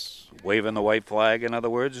experience. Waving the white flag, in other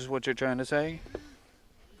words, is what you're trying to say?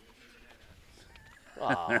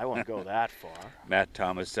 I won't go that far. Matt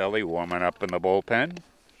Tomaselli warming up in the bullpen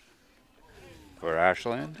for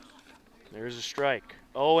Ashland. There's a strike.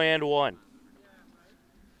 0-1.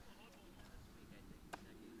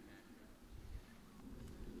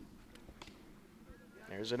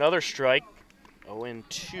 There's another strike.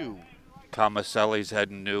 0-2. Tomaselli's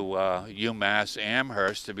heading to UMass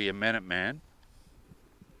Amherst to be a Minuteman.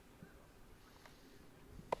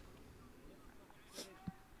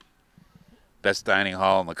 Best dining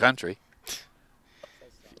hall in the country.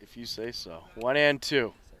 If you say so.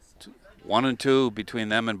 1-2. 1 and 2 between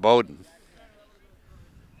them and Bowdoin.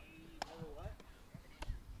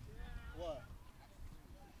 I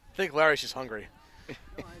think Larry's just hungry.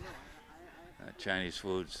 Chinese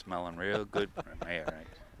food smelling real good from here, right?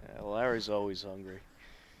 Yeah, Larry's always hungry.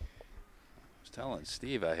 I was telling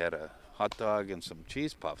Steve I had a hot dog and some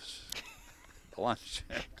cheese puffs for lunch.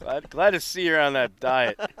 Glad to see you're on that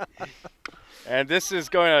diet. And this is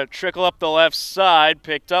going to trickle up the left side,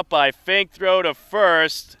 picked up by Fink, throw to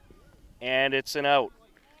first, and it's an out.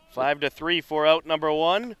 5-3 for out number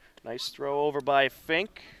 1. Nice throw over by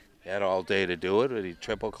Fink. He had all day to do it. Did he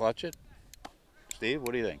triple clutch it? Steve,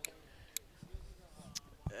 what do you think?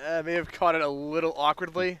 May have caught it a little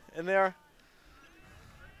awkwardly in there.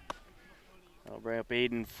 I'll bring up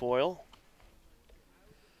Aiden Foyle.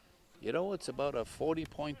 You know, it's about a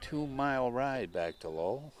 40.2-mile ride back to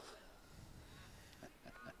Lowell.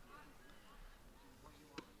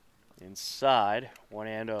 Inside,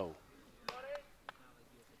 1-0.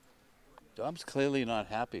 Dom's clearly not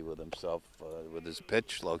happy with himself with his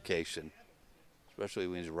pitch location, especially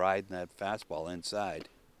when he's riding that fastball inside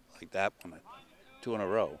like that one. 2 in a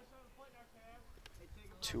row.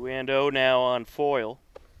 2-0 now on Foyle.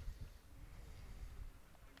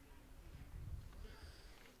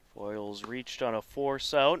 Foyle's reached on a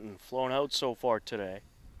force out and flown out so far today.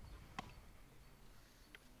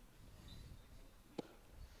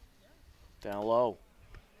 Down low.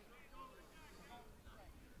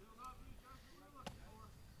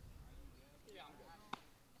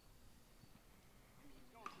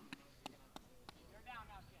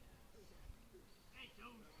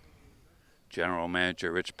 General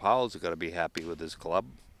Manager Rich Powell's got to be happy with his club.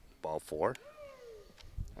 Ball 4.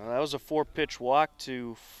 That was a 4-pitch walk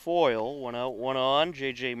to Foyle. 1 out, 1 on.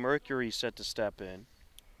 J.J. Mercury set to step in.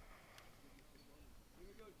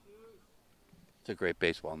 It's a great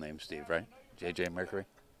baseball name, Steve, right? J.J. Mercury?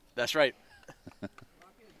 That's right. I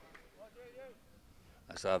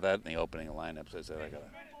saw that in the opening lineups. I said, I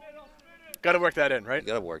Got to work that in, right?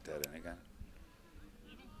 got to work that in again.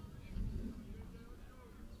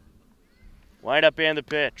 Wind up and the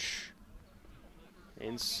pitch.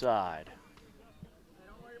 Inside.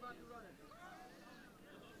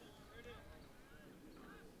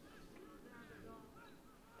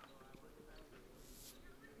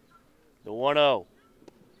 The 1-0.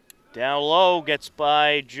 Down low, gets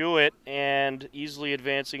by Jewett and easily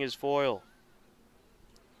advancing his Foyle.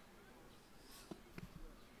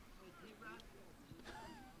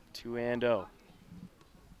 Two and 0.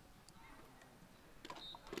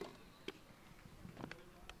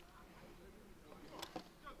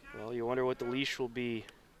 Well, you wonder what the leash will be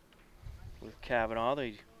with Cavanaugh.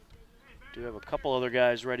 They do have a couple other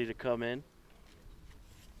guys ready to come in.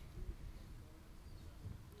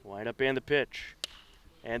 Wind up and the pitch.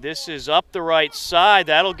 And this is up the right side.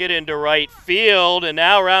 That'll get into right field. And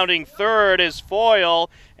now rounding third is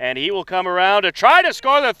Foyle. And he will come around to try to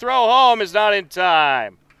score. The throw home is not in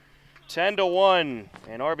time. 10-1.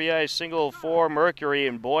 An RBI single for Mercury.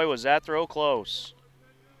 And boy, was that throw close.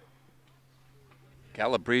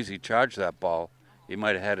 Calabrese charged that ball. He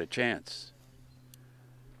might have had a chance.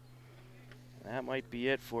 That might be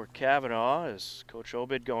it for Cavanaugh. Is Coach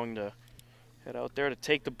Obid going to head out there to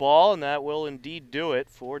take the ball, and that will indeed do it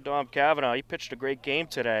for Dom Cavanaugh. He pitched a great game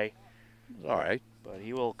today. All right. but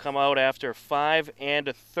he will come out after 5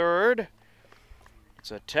 1/3.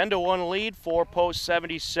 It's a 10-1 lead for post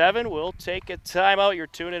 77. We'll take a timeout. You're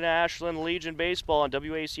tuning in to Ashland Legion Baseball on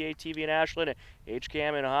WACA TV in Ashland,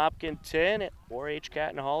 HCAM in Hopkinton, or HCAT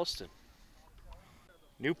in Holliston.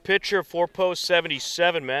 New pitcher for post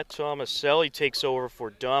 77, Matt Tomaselli takes over for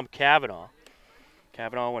Dom Cavanaugh.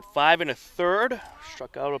 Cavanaugh went 5 1/3,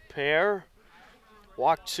 struck out a pair,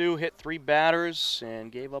 walked 2, hit 3 batters,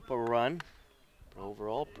 and gave up a run. But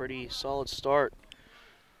overall, pretty solid start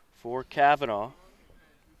for Cavanaugh.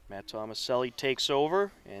 Matt Tomaselli takes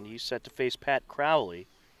over, and he's set to face Pat Crowley.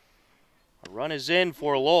 A run is in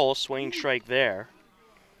for Lowell, swinging strike there.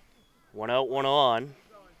 1 out, 1 on. Is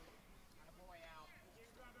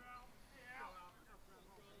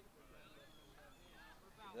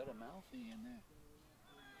that a Malfi in there?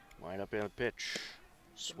 Line up and a pitch.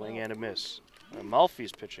 Swing and a miss.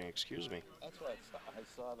 Malfi's pitching, excuse me. That's what I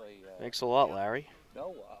saw the. Thanks a lot, Larry.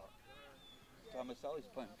 No, Tomaselli's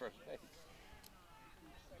playing first base.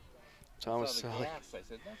 Tomaselli. I saw the gas. I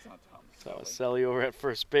said, that's not Tomaselli. Tomaselli over at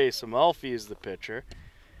first base. Amalfi is the pitcher.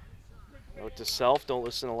 Note to self, don't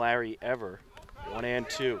listen to Larry ever. 1 and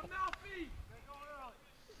 2.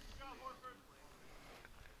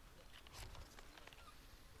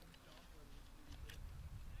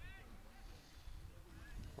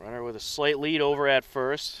 Runner with a slight lead over at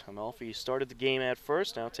first. Amalfi started the game at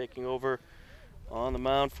first, now taking over on the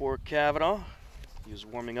mound for Cavanaugh. He was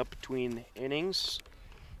warming up between innings.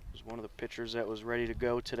 He was one of the pitchers that was ready to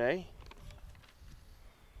go today.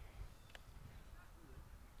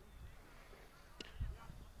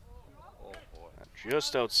 Oh, boy.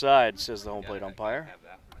 Just outside, says the home plate umpire. Have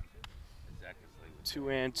that one. Exactly. 2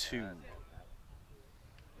 and 2.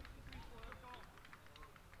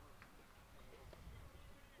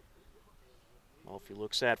 Amalfi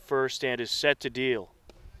looks at first and is set to deal.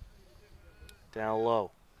 Down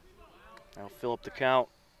low. Now fill up the count.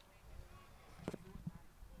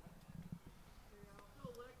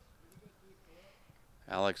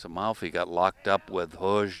 Alex Amalfi got locked up with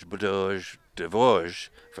Hoj Bdoj Devoj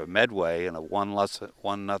for Medway in a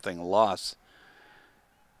 1-0 loss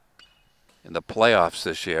in the playoffs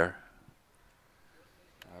this year.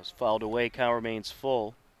 That was fouled away. Count remains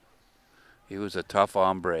full. He was a tough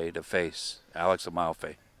hombre to face, Alex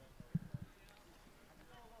Amalfi.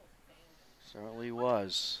 Certainly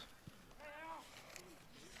was.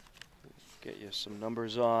 Get you some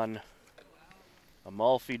numbers on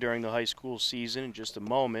Amalfi during the high school season in just a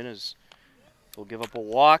moment, as he'll give up a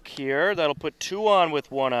walk here. That'll put 2 on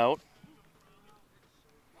with 1 out.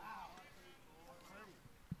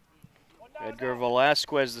 Edgar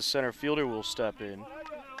Velasquez, the center fielder, will step in.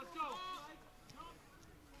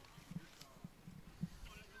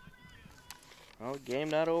 Well, game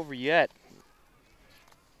not over yet.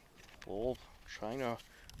 Lowell trying to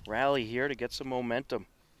rally here to get some momentum.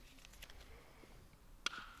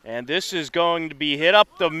 And this is going to be hit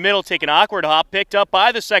up the middle, take an awkward hop, picked up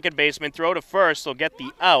by the second baseman, throw to first. They'll get the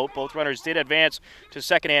out. Both runners did advance to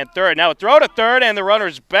second and third. Now a throw to third, and the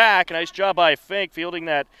runner's back. Nice job by Fink fielding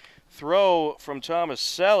that throw from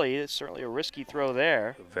Tomaselli. It's certainly a risky throw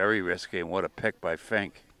there. Very risky, and what a pick by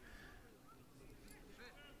Fink.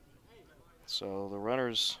 So the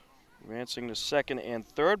runners advancing to second and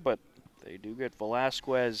third, but they do get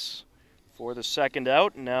Velasquez for the second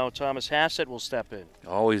out. And now Thomas Hassett will step in.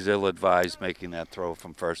 Always ill-advised making that throw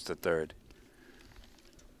from first to third.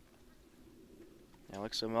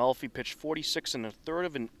 Alex Amalfi pitched 46 1/3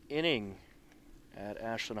 of an inning at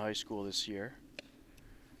Ashland High School this year.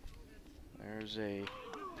 There's a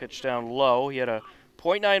pitch down low. He had a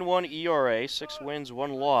 .91 ERA, 6 wins,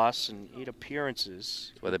 1 loss, and 8 appearances.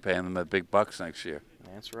 That's why they're paying him the big bucks next year.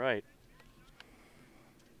 That's right.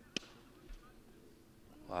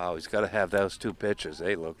 Wow, he's got to have those 2 pitches.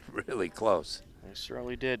 They look really close. They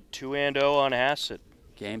certainly did. 2 and 0 on Hassett.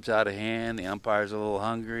 Game's out of hand. The umpire's a little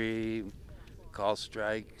hungry. Call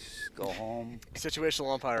strikes. Go home.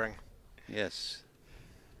 Situational umpiring. Yes.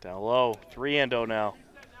 Down low. 3 and 0 now.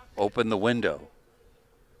 Open the window.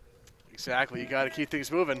 Exactly. You got to keep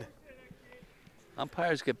things moving.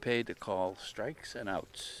 Umpires get paid to call strikes and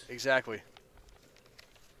outs. Exactly.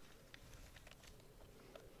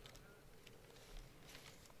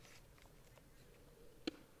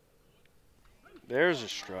 There's a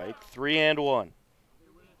strike. 3 and 1.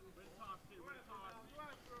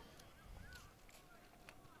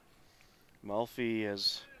 Amalfi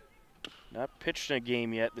has not pitched in a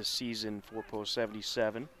game yet this season for post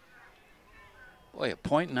 77. Boy, a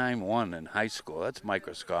 .91 in high school, that's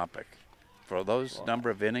microscopic. For those number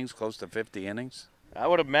of innings, close to 50 innings. I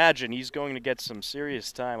would imagine he's going to get some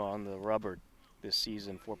serious time on the rubber this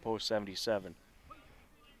season for post 77.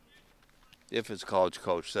 if his college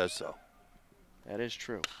coach says so. That is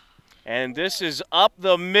true. And this is up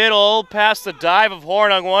the middle past the dive of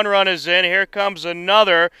Hornung. One run is in. Here comes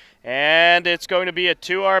another. And it's going to be a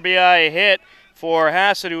 2 RBI hit for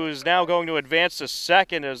Hassett, who is now going to advance to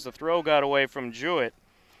second as the throw got away from Jewett.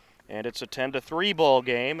 And it's a 10-3 ball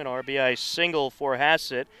game. An RBI single for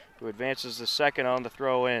Hassett, who advances the second on the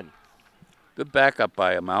throw in. Good backup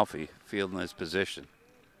by Amalfi, fielding his position.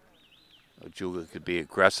 Juga could be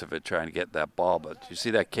aggressive at trying to get that ball, but you see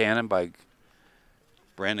that cannon by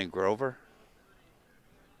Brandon Grover?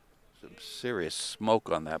 Some serious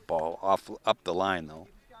smoke on that ball, up the line though.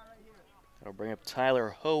 That'll bring up Tyler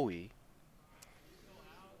Hoey.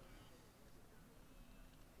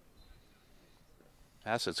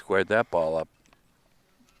 Hassett squared that ball up.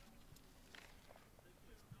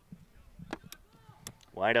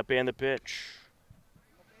 Wind up and the pitch.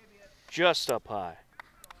 Just up high.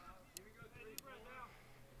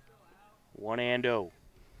 1-0.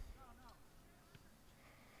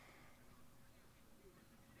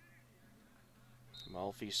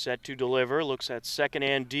 Malfi set to deliver, looks at second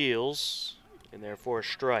and deals, in there for a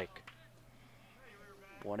strike.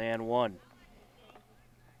 1-1.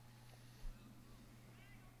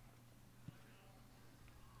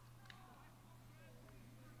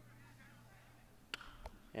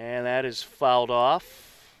 And that is fouled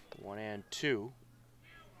off. 1-2.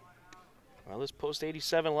 Well, this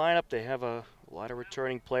post-87 lineup, they have a lot of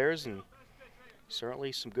returning players and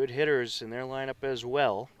certainly some good hitters in their lineup as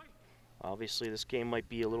well. Obviously, this game might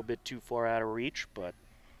be a little bit too far out of reach, but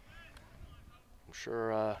I'm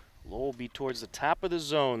sure Lowell will be towards the top of the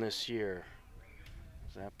zone this year.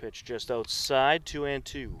 That pitch just outside,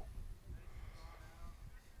 2-2. You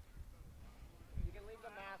can leave the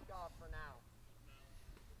mask off for now.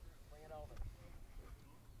 Bring it over.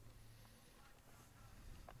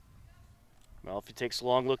 Malfi takes a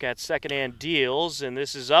long look at second and deals, and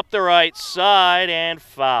this is up the right side and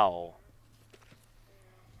foul.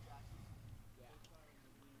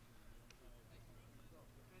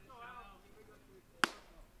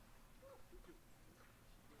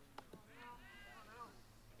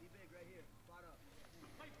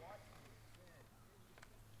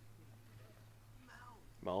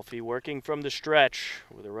 Malfi working from the stretch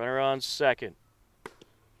with a runner on second.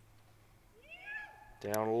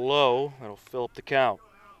 Down low, that'll fill up the count.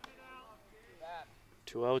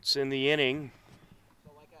 2 outs in the inning.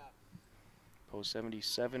 Post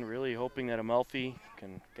 77 really hoping that Amalfi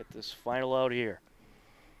can get this final out here.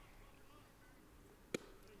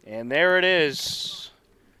 And there it is.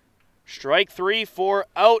 Strike 3 for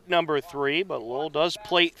out number 3, but Lowell does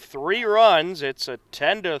plate 3 runs. It's a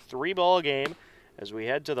 10-3 ball game as we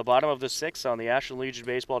head to the bottom of the 6th on the Ashland Legion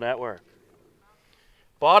Baseball Network.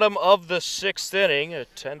 Bottom of the 6th inning, a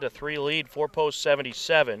 10-3 lead for post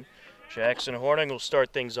 77. Jackson Horning will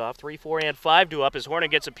start things off. 3, 4, and 5 due up as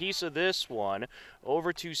Horning gets a piece of this one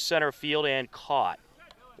over to center field and caught.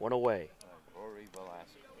 One away.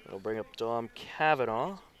 It'll bring up Dom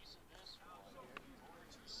Cavanaugh.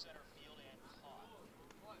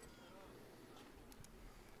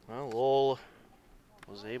 Well, Lowell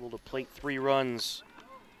was able to plate 3 runs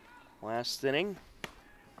last inning.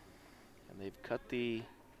 And they've cut the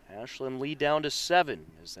Ashland lead down to 7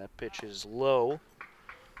 as that pitch is low.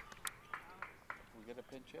 We get a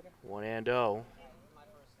pinch hitter? 1-0.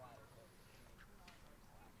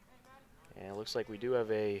 And it looks like we do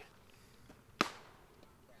have a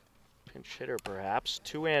pinch hitter perhaps.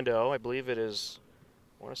 2-0. I believe it is,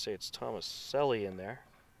 I want to say it's Thomas Selly in there.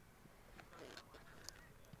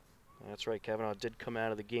 That's right, Cavanaugh did come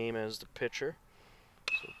out of the game as the pitcher.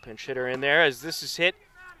 So pinch hitter in there as this is hit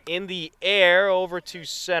in the air over to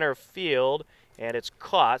center field, and it's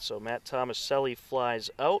caught. So Matt Tomaselli flies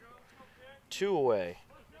out. 2 away.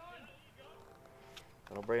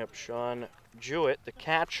 That'll bring up Sean Jewett, the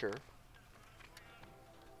catcher.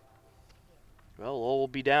 Well, Lowell will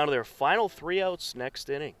be down to their final 3 outs next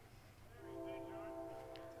inning.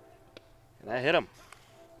 And that hit him.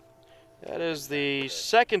 That is the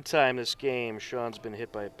second time this game Sean's been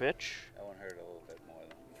hit by a pitch. That one hurt a little bit more than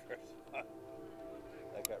the first one.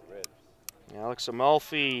 That got ribs. Alex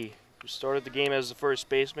Amalfi, who started the game as the first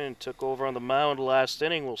baseman and took over on the mound last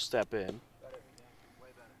inning, will step in.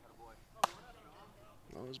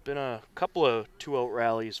 Well, there's been a couple of 2-out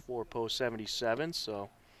rallies for post 77, so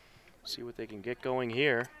see what they can get going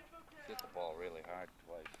here. Hit the ball really hard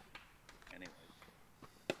twice. Anyways.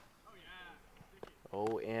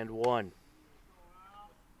 0-1.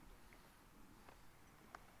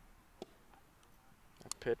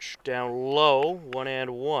 A pitch down low,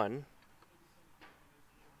 1-1.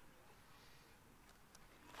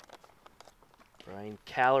 Ryan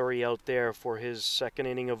Calorie out there for his second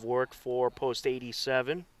inning of work for post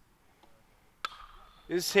 87.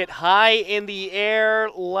 This hit high in the air,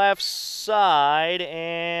 left side,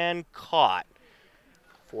 and caught.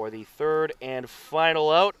 For the third and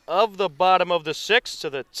final out of the bottom of the sixth,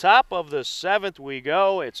 to the top of the seventh we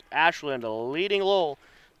go. It's Ashland leading Lowell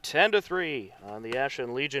 10-3 on the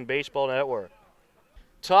Ashland Legion Baseball Network.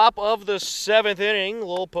 Top of the seventh inning,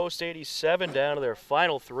 Lowell post 87 down to their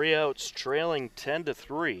final 3 outs, trailing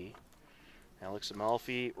 10-3. Alex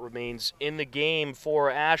Amalfi remains in the game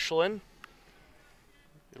for Ashland.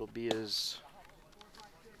 It'll be his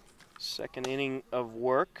second inning of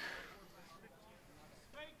work.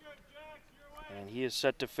 And he is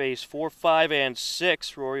set to face 4, 5, and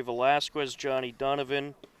 6. Rory Velasquez, Johnny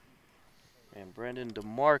Donovan, and Brendan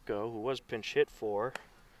DeMarco, who was pinch hit for.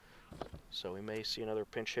 So we may see another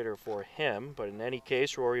pinch hitter for him. But in any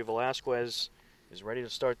case, Rory Velasquez is ready to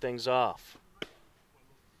start things off.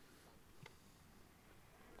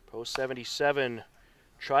 Post 77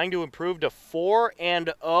 trying to improve to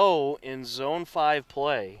 4-0 in Zone 5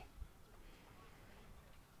 play.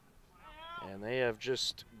 And they have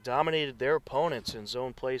just dominated their opponents in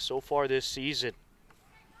zone play so far this season.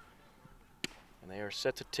 And they are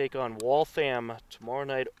set to take on Waltham tomorrow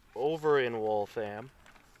night over in Waltham.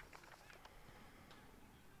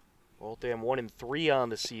 Waltham 1-3 on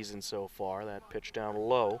the season so far. That pitch down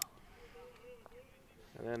low.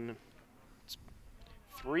 And then it's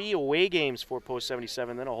 3 away games for post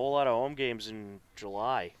 77, then a whole lot of home games in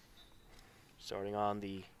July. Starting on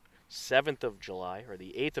the 7th of July, or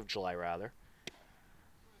the 8th of July rather.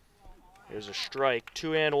 There's a strike,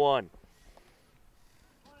 2-1.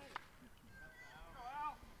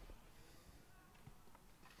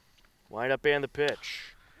 Wind up and the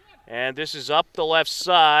pitch. And this is up the left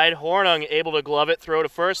side. Hornung able to glove it, throw to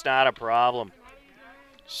first, not a problem.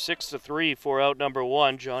 6-3 for out number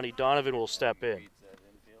 1. Johnny Donovan will step in.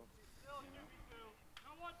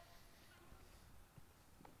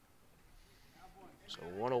 So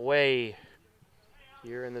 1 away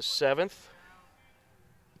here in the 7th.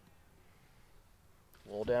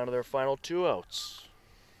 All down to their final 2 outs.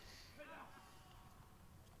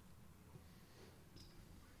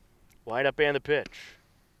 Wind up and the pitch.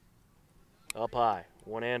 Up high,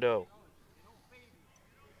 1-0.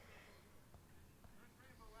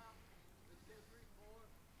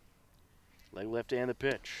 Leg left and the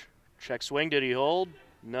pitch. Check swing, did he hold?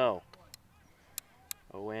 No.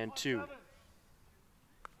 0-2.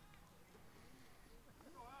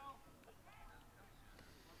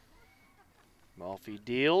 Malfi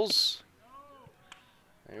deals.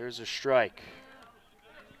 There's a strike.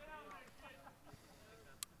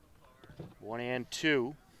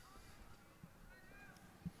 1-2.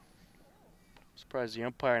 Surprised the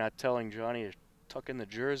umpire not telling Johnny to tuck in the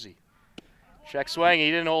jersey. Check swing, he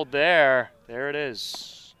didn't hold there. There it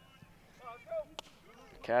is.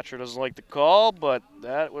 The catcher doesn't like the call, but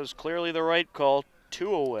that was clearly the right call.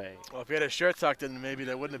 2 away. Well, if he had his shirt tucked in, maybe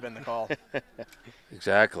that wouldn't have been the call.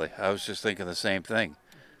 Exactly. I was just thinking the same thing.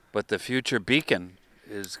 But the future beacon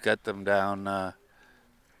has got them down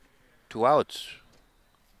 2 outs.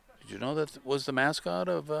 Did you know that was the mascot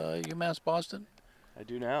of UMass Boston? I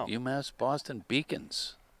do now. UMass Boston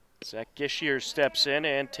Beacons. Zach Gishier steps in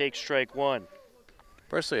and takes strike 1.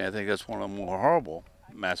 Personally, I think that's one of the more horrible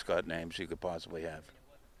mascot names you could possibly have.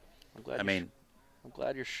 I'm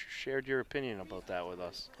glad you shared your opinion about that with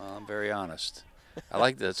us. I'm very honest. I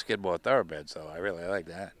like the Skidmore Thoroughbreds, though. I really like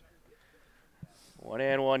that.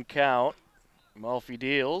 1-1 count. Malfi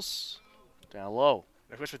deals. Down low.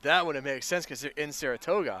 Of course, with that one, it makes sense because they're in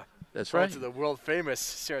Saratoga. That's right. To the world-famous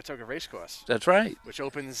Saratoga Racecourse. That's right. Which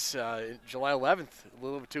opens July 11th, a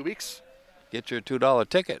little over 2 weeks. Get your $2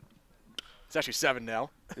 ticket. It's actually 7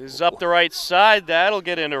 now. This is up the right side. That'll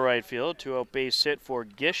get into right field. 2-out base hit for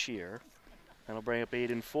Gishier. That'll bring up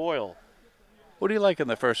Aiden Foyle. What do you like in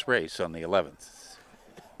the first race on the 11th?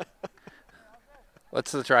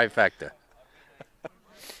 What's the trifecta?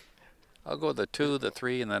 I'll go the 2, the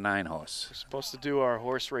 3, and the 9 horse. We're supposed to do our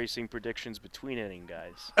horse racing predictions between inning,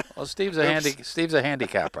 guys. Well, Steve's a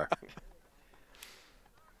handicapper.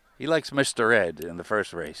 He likes Mr. Ed in the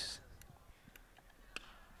first race.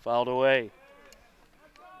 Fouled away.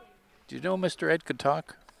 Do you know Mr. Ed could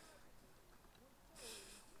talk?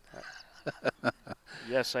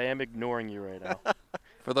 Yes, I am ignoring you right now.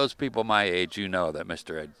 For those people my age, you know that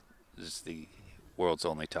Mr. Ed is the world's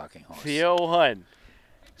only talking horse. Theo Hunt.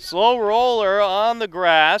 Slow roller on the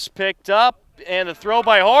grass, picked up, and the throw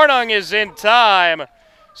by Hornung is in time.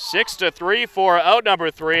 6-3 for out number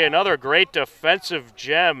 3. Another great defensive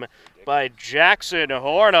gem by Jackson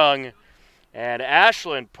Hornung. And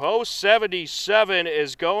Ashland, post 77,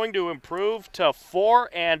 is going to improve to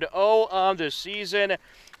 4-0 on the season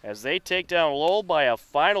as they take down Lowell by a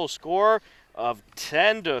final score of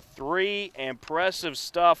 10-3. Impressive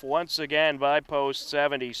stuff once again by post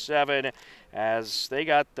 77 as they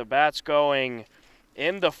got the bats going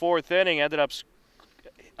in the fourth inning. Ended up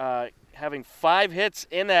having 5 hits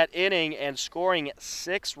in that inning and scoring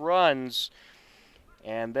 6 runs.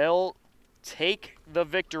 And they'll take the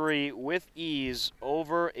victory with ease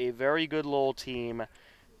over a very good Lowell team,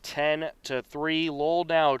 10-3. Lowell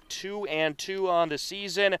now 2-2 on the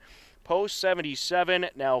season. Post 77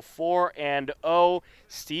 now 4-0.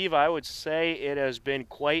 Steve, I would say it has been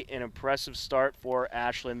quite an impressive start for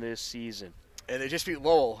Ashland this season. And they just beat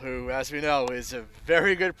Lowell, who, as we know, is a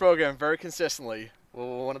very good program, very consistently.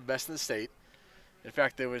 One of the best in the state. In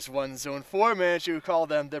fact, there was one Zone 4 manager who called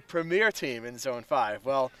them the premier team in Zone 5.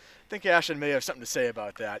 Well, I think Ashland may have something to say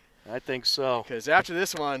about that. I think so. Because after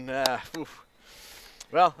this one,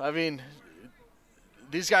 well, I mean,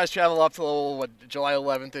 these guys travel up to Lowell, July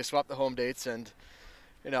 11th. They swap the home dates, and,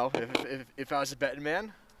 you know, if I was a betting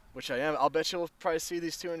man, which I am, I'll bet you'll probably see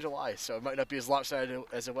these two in July. So it might not be as lopsided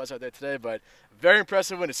as it was out there today, but very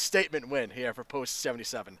impressive win, a statement win here for post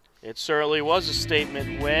 77. It certainly was a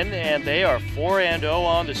statement win, and they are 4-0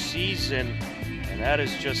 on the season, and that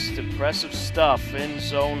is just impressive stuff in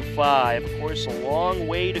Zone 5. Of course, a long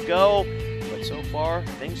way to go, but so far,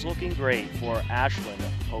 things looking great for Ashland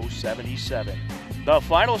post 77. The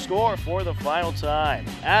final score for the final time,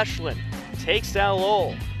 Ashland takes down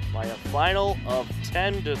Lowell by a final of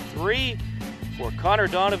 10-3. For Connor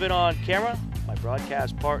Donovan on camera, my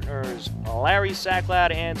broadcast partners Larry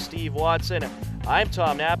Sacklad and Steve Watson, I'm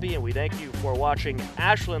Tom Nappy, and we thank you for watching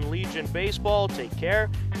Ashland Legion Baseball. Take care,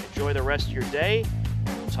 enjoy the rest of your day,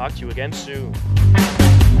 and we'll talk to you again soon.